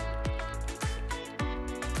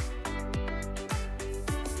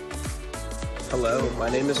 Hello, my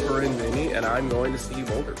name is Vernon Vinny and I'm going to CU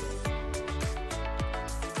Boulder.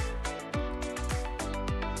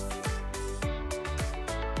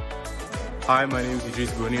 Hi, my name is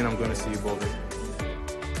Idris Booney and I'm going to CU Boulder.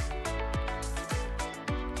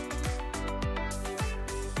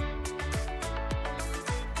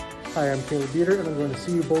 Hi, I'm Caleb Beater and I'm going to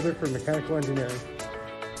CU Boulder for mechanical engineering.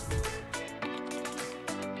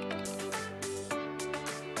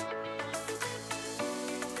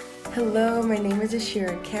 Hello, my name is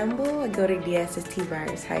Ashira Campbell. I go to DSST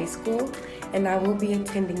Byers High School and I will be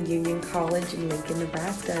attending Union College in Lincoln,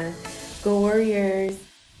 Nebraska. Go Warriors!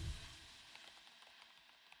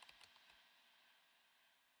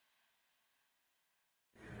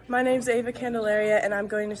 My name's Ava Candelaria and I'm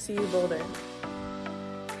going to CU Boulder.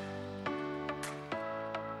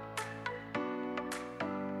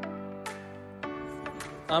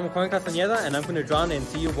 I'm Juan Castañeda and I'm going to drown in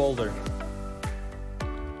CU Boulder.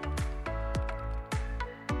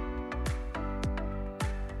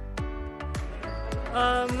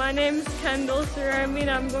 My name's Kendall Cerami and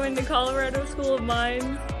I'm going to Colorado School of Mines.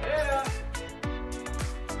 Yeah.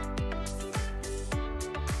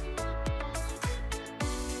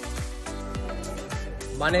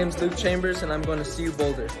 My name's Luke Chambers and I'm going to CU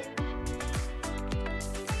Boulder.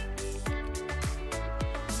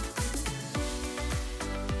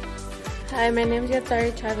 Hi, my name's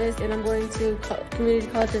Yatsari Travis and I'm going to Community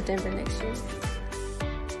College of Denver next year.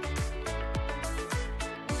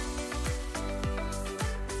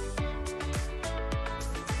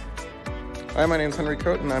 Hi, my name's Henry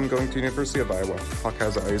Coate and I'm going to University of Iowa. Hawk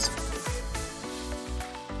has eyes.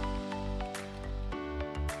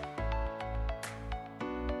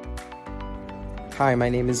 Hi, my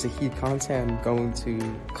name is Zahid Kante. I'm going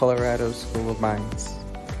to Colorado School of Mines.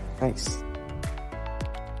 Nice.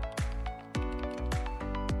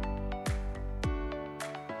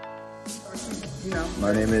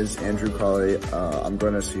 My name is Andrew Cawley. I'm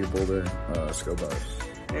going to CU Boulder, Scobos.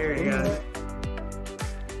 There you go.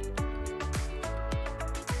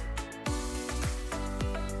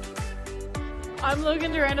 I'm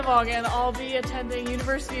Logan Durandevog and I'll be attending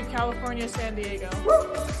University of California, San Diego.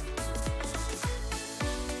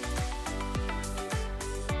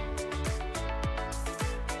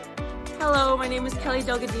 Hello, my name is Kelly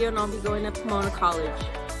Delgadillo and I'll be going to Pomona College.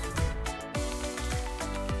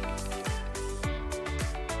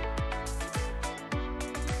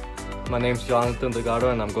 My name's Jonathan Delgado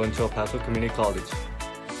and I'm going to El Paso Community College.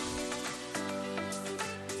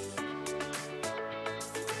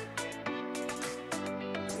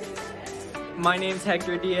 My name's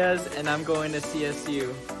Hector Diaz and I'm going to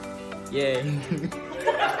CSU. Yay.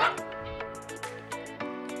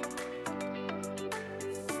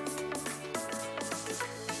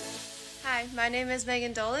 Hi, my name is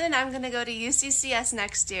Megan Dolan and I'm going to go to UCCS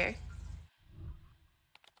next year.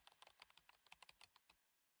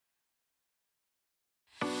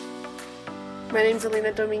 My name's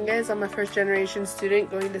Elena Dominguez. I'm a first-generation student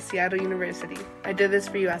going to Seattle University. I did this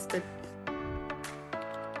for you, Aston.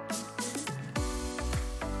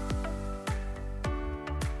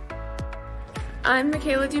 I'm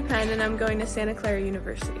Michaela Dupin, and I'm going to Santa Clara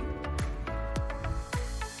University.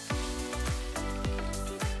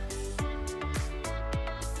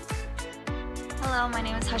 Hello, my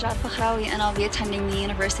name is Hajar Fakhraoui, and I'll be attending the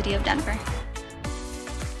University of Denver.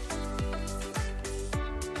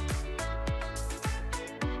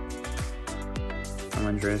 I'm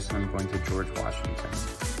Andres, and I'm going to George Washington.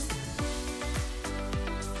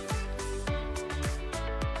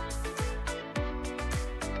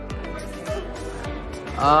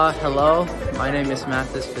 Hello, my name is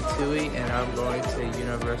Mathis Fatui, and I'm going to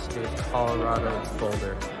University of Colorado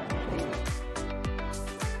Boulder.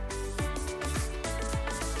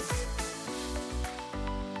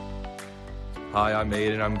 Hi, I'm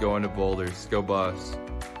Aiden. I'm going to Boulder. Let's go Bus.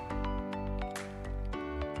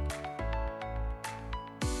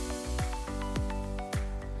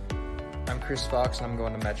 I'm Chris Fox, and I'm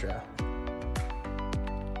going to Metro.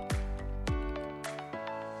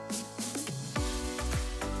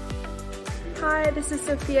 Hi, this is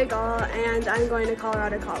Sophia Gall, and I'm going to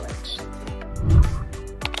Colorado College.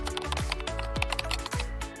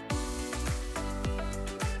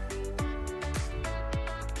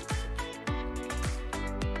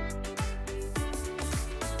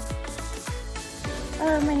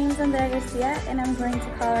 Hello, my name is Andrea Garcia, and I'm going to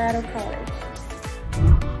Colorado College.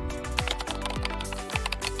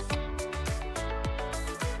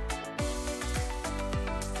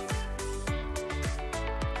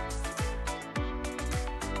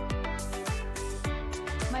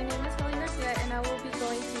 My name is Colleen Garcia, and I will be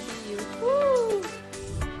going to BU. Woo!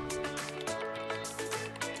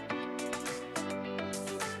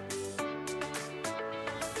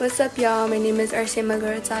 What's up, y'all? My name is Arce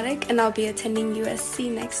Magorazadek, and I'll be attending USC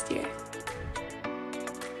next year.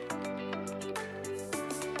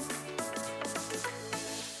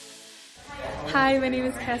 Hi, my name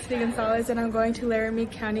is Cassidy Gonzalez, and I'm going to Laramie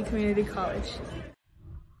County Community College.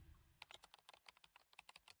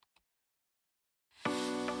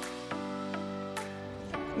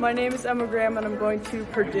 My name is Emma Graham, and I'm going to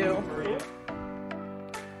Purdue.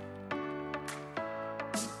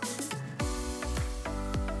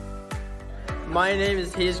 My name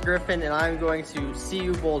is Hayes Griffin, and I'm going to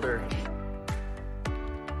CU Boulder.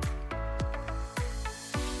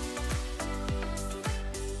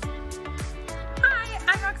 Hi,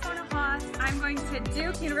 I'm Roxana Haas. I'm going to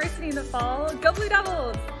Duke University in the fall. Go Blue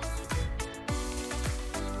Devils!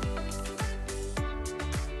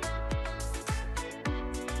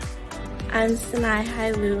 I'm Sinai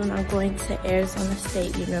Hailu, and I'm going to Arizona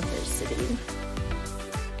State University.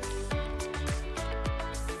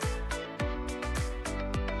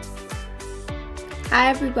 Hi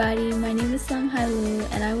everybody, my name is Sam Hailu,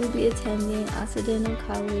 and I will be attending Occidental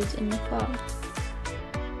College in the fall.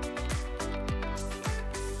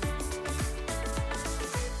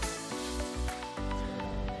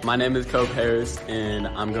 My name is Cope Harris, and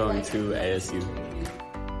I'm going to ASU.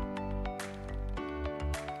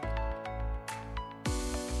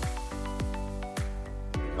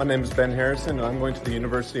 My name is Ben Harrison, and I'm going to the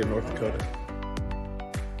University of North Dakota.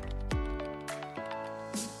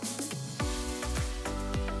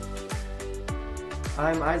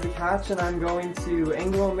 I'm Isaac Hatch, and I'm going to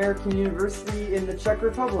Anglo-American University in the Czech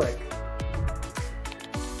Republic.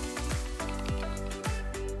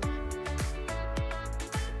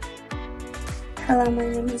 Hello, my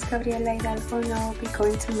name is Gabriela Hidalgo, and I will be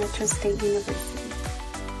going to Metro State University.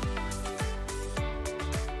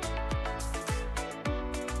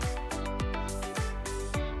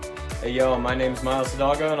 Hey yo, my name's Miles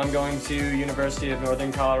Hidalgo, and I'm going to University of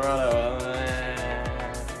Northern Colorado.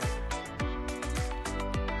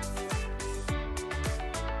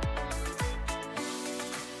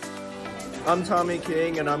 I'm Tommy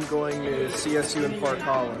King, and I'm going to CSU in Fort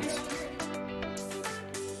Collins.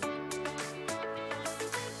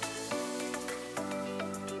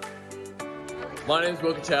 My name's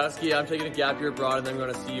Will Kachowski. I'm taking a gap year abroad, and then I'm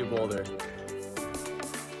going to CU Boulder.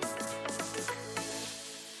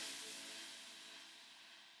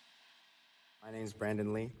 My name's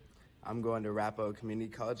Brandon Lee. I'm going to Rapo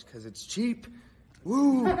Community College because it's cheap.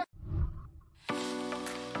 Woo!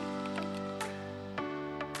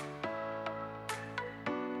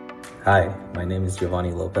 Hi, my name is Giovanni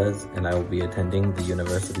Lopez, and I will be attending the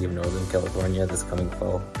University of Northern California this coming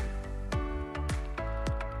fall.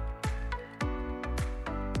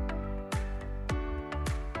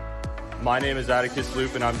 My name is Atticus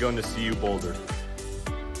Loop, and I'm going to CU Boulder.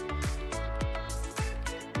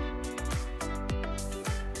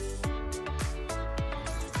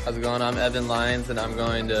 How's it going? I'm Evan Lyons and I'm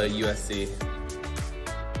going to USC.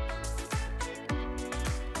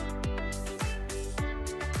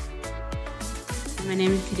 My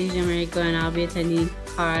name is Khadija Mariko and I'll be attending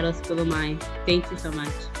Colorado School of Mines. Thank you so much.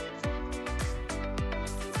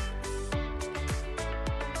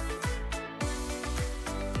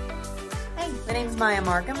 Hey, my name is Maya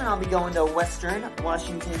Markham and I'll be going to Western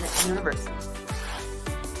Washington University.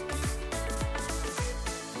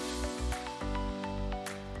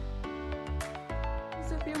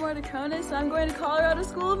 Sophia Marticonis and I'm going to Colorado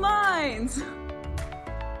School of Mines.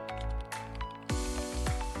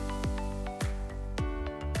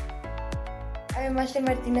 I'm Ashley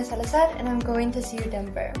Martinez Salazar and I'm going to CU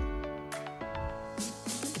Denver.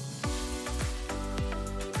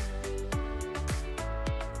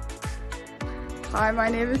 Hi, my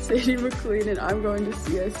name is Sadie McLean and I'm going to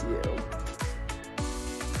CSU.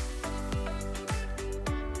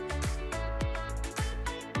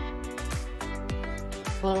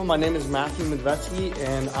 Hello, my name is Matthew Medvetsky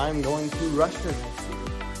and I'm going to Rutgers next year.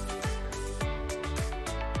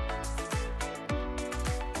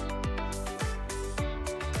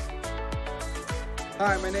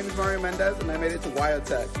 Hi, my name is Mario Mendez and I made it to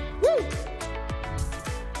Biotech. Woo!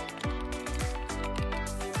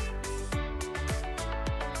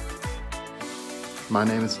 My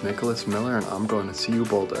name is Nicholas Miller and I'm going to CU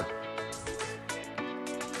Boulder.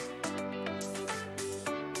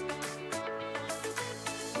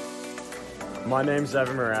 My name's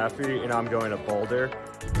Evan Marafi and I'm going to Boulder.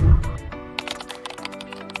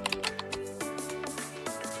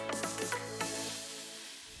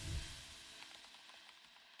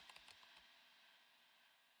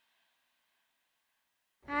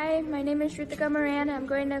 Hi, my name is Rutika Moran. I'm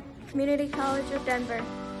going to Community College of Denver.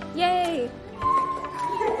 Yay!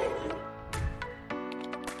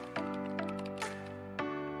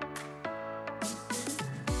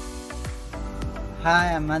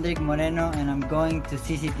 Hi, I'm Mandrick Moreno and I'm going to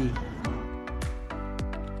CCT.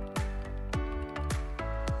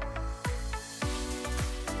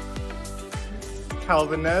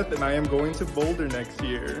 Calvin Neth and I am going to Boulder next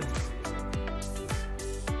year.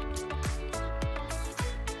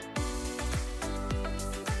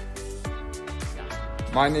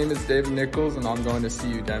 My name is David Nichols and I'm going to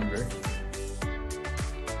CU Denver.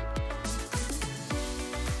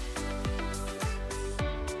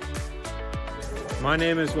 My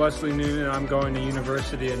name is Wesley Noonan and I'm going to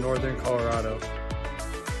University of Northern Colorado.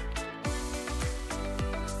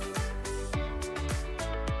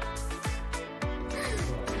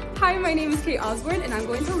 Hi, my name is Kate Osborne and I'm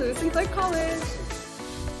going to Lewis and Clark College.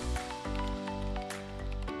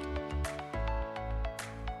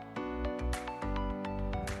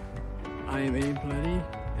 I am Aiden Paletti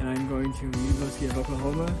and I'm going to the University of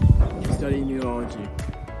Oklahoma to study neurology.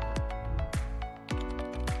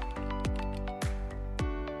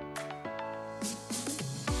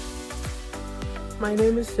 My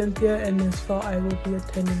name is Cynthia and this fall I will be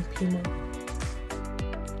attending Pima.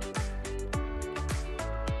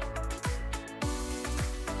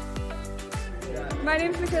 My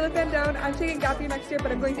name is Michaela Fandone. I'm taking gap year next year,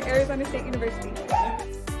 but I'm going to Arizona State University.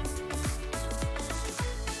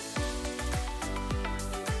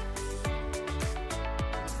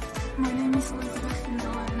 My name is Elizabeth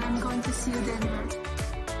Findora and I'm going to CU Denver.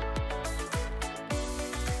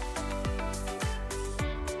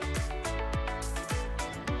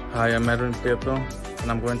 Hi, I'm Edwin Prieto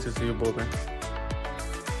and I'm going to CU Boulder.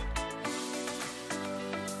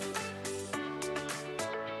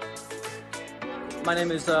 My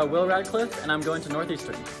name is Will Radcliffe and I'm going to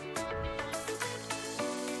Northeastern.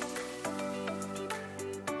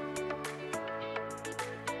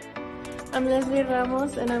 I'm Leslie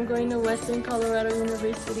Ramos and I'm going to Western Colorado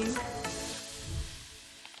University.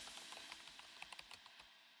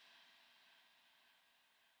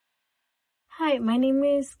 Hi, my name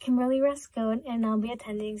is Kimberly Rascone and I'll be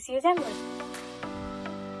attending CU Denver.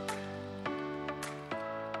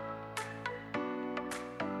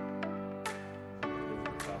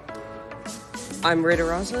 I'm Rita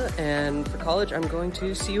Raza, and for college, I'm going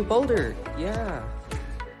to CU Boulder. Yeah.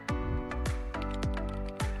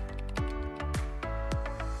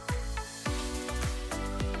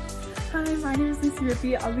 Hi, my name is Lucy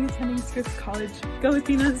Rippey. I'll be attending Scripps College. Go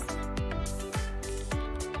Athenas!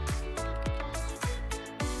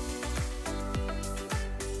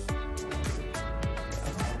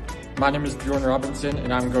 My name is Bjorn Robinson,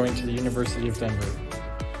 and I'm going to the University of Denver.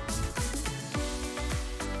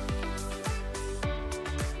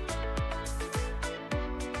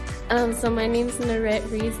 So my name is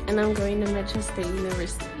Norette Rees, and I'm going to Metro State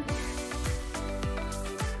University.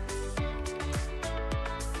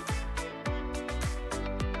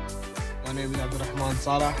 My name is Abdurrahman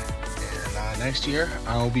Salah, and next year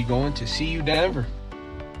I will be going to CU Denver.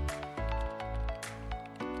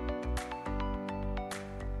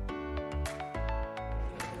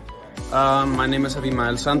 My name is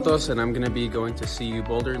Abimael Santos, and I'm going to be going to CU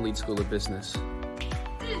Boulder, Lead School of Business.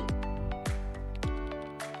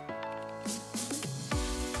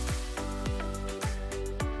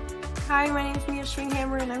 Hi, my name is Mia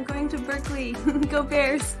Stringhammer, and I'm going to Berkeley. Go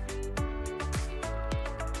Bears!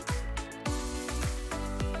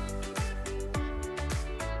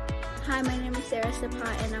 Hi, my name is Sarah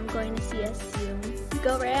Sapat, and I'm going to CSU.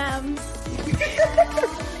 Go Rams!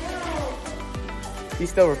 He's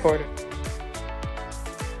still recording.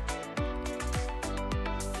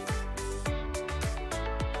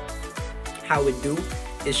 How it do?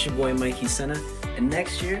 It's your boy Mikey Senna, and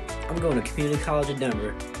next year I'm going to Community College of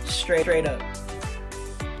Denver. Straight up.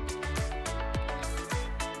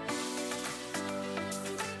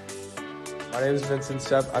 My name is Vincent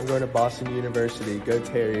Sepp. I'm going to Boston University. Go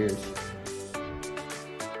Terriers.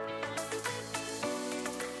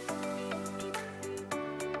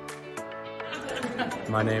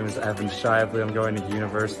 My name is Evan Shively. I'm going to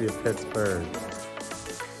University of Pittsburgh.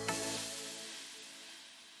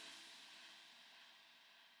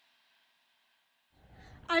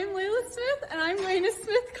 I'm Layla Smith, and I'm going to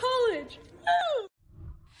Smith College.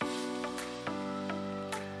 Woo!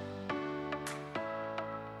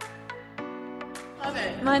 Love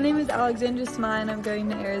it. My name is Alexandra Smine. I'm going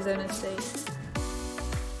to Arizona State.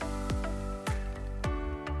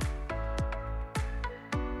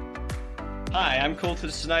 Hi, I'm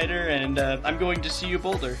Colton Snyder, and I'm going to CU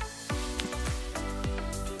Boulder.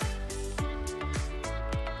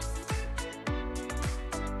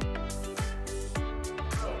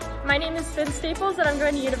 My name is Finn Staples, and I'm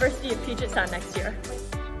going to University of Puget Sound next year.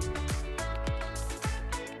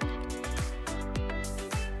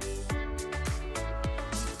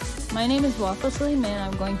 My name is Wafa Salim, and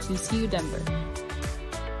I'm going to CU Denver.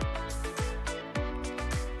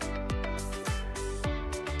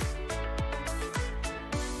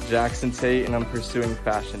 Jackson Tate, and I'm pursuing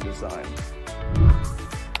fashion design.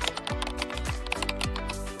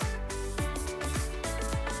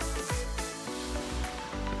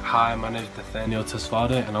 Hi, my name is Nathaniel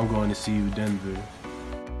Tesfada, and I'm going to CU Denver.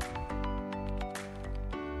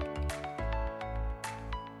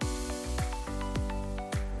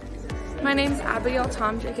 My name is Abigail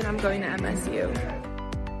Tomczyk, and I'm going to MSU.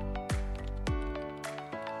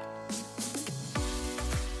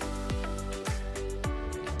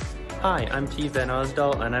 Hi, I'm T. Van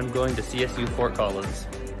Osdal, and I'm going to CSU Fort Collins.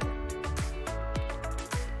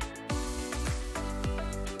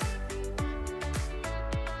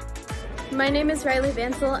 My name is Riley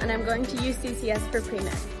Vansel, and I'm going to UCCS for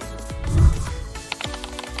pre-med.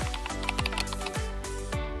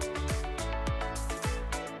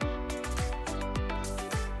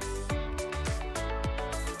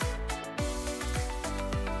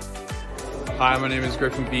 Hi, my name is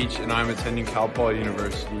Griffin Beach, and I'm attending Cal Poly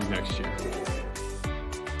University next year.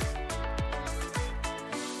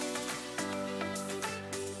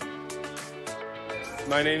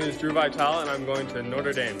 My name is Drew Vital, and I'm going to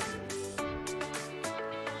Notre Dame.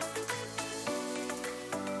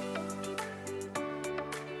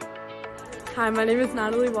 Hi, my name is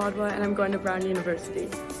Natalie Wadwa, and I'm going to Brown University.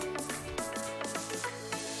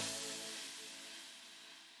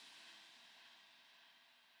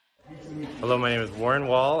 Hello, my name is Warren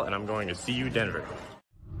Wall, and I'm going to CU Denver.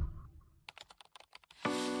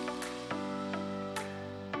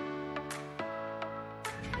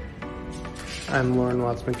 I'm Lauren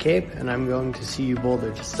Watts-McCabe, and I'm going to CU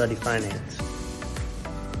Boulder to study finance.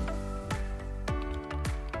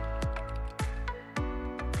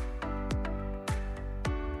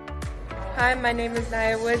 Hi, my name is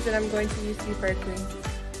Naya Woods, and I'm going to UC Berkeley.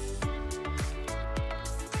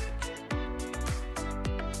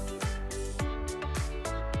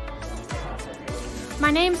 My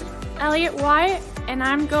name's Elliot White, and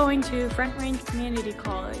I'm going to Front Range Community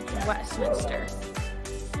College in Westminster.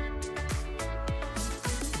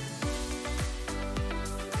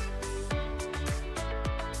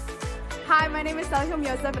 Hi, my name is Salihum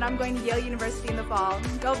Yosef, and I'm going to Yale University in the fall.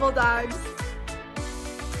 Go Bulldogs!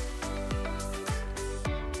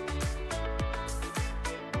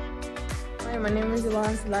 Hi, my name is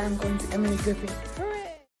Yolanda Salai. I'm going to Emily Griffith.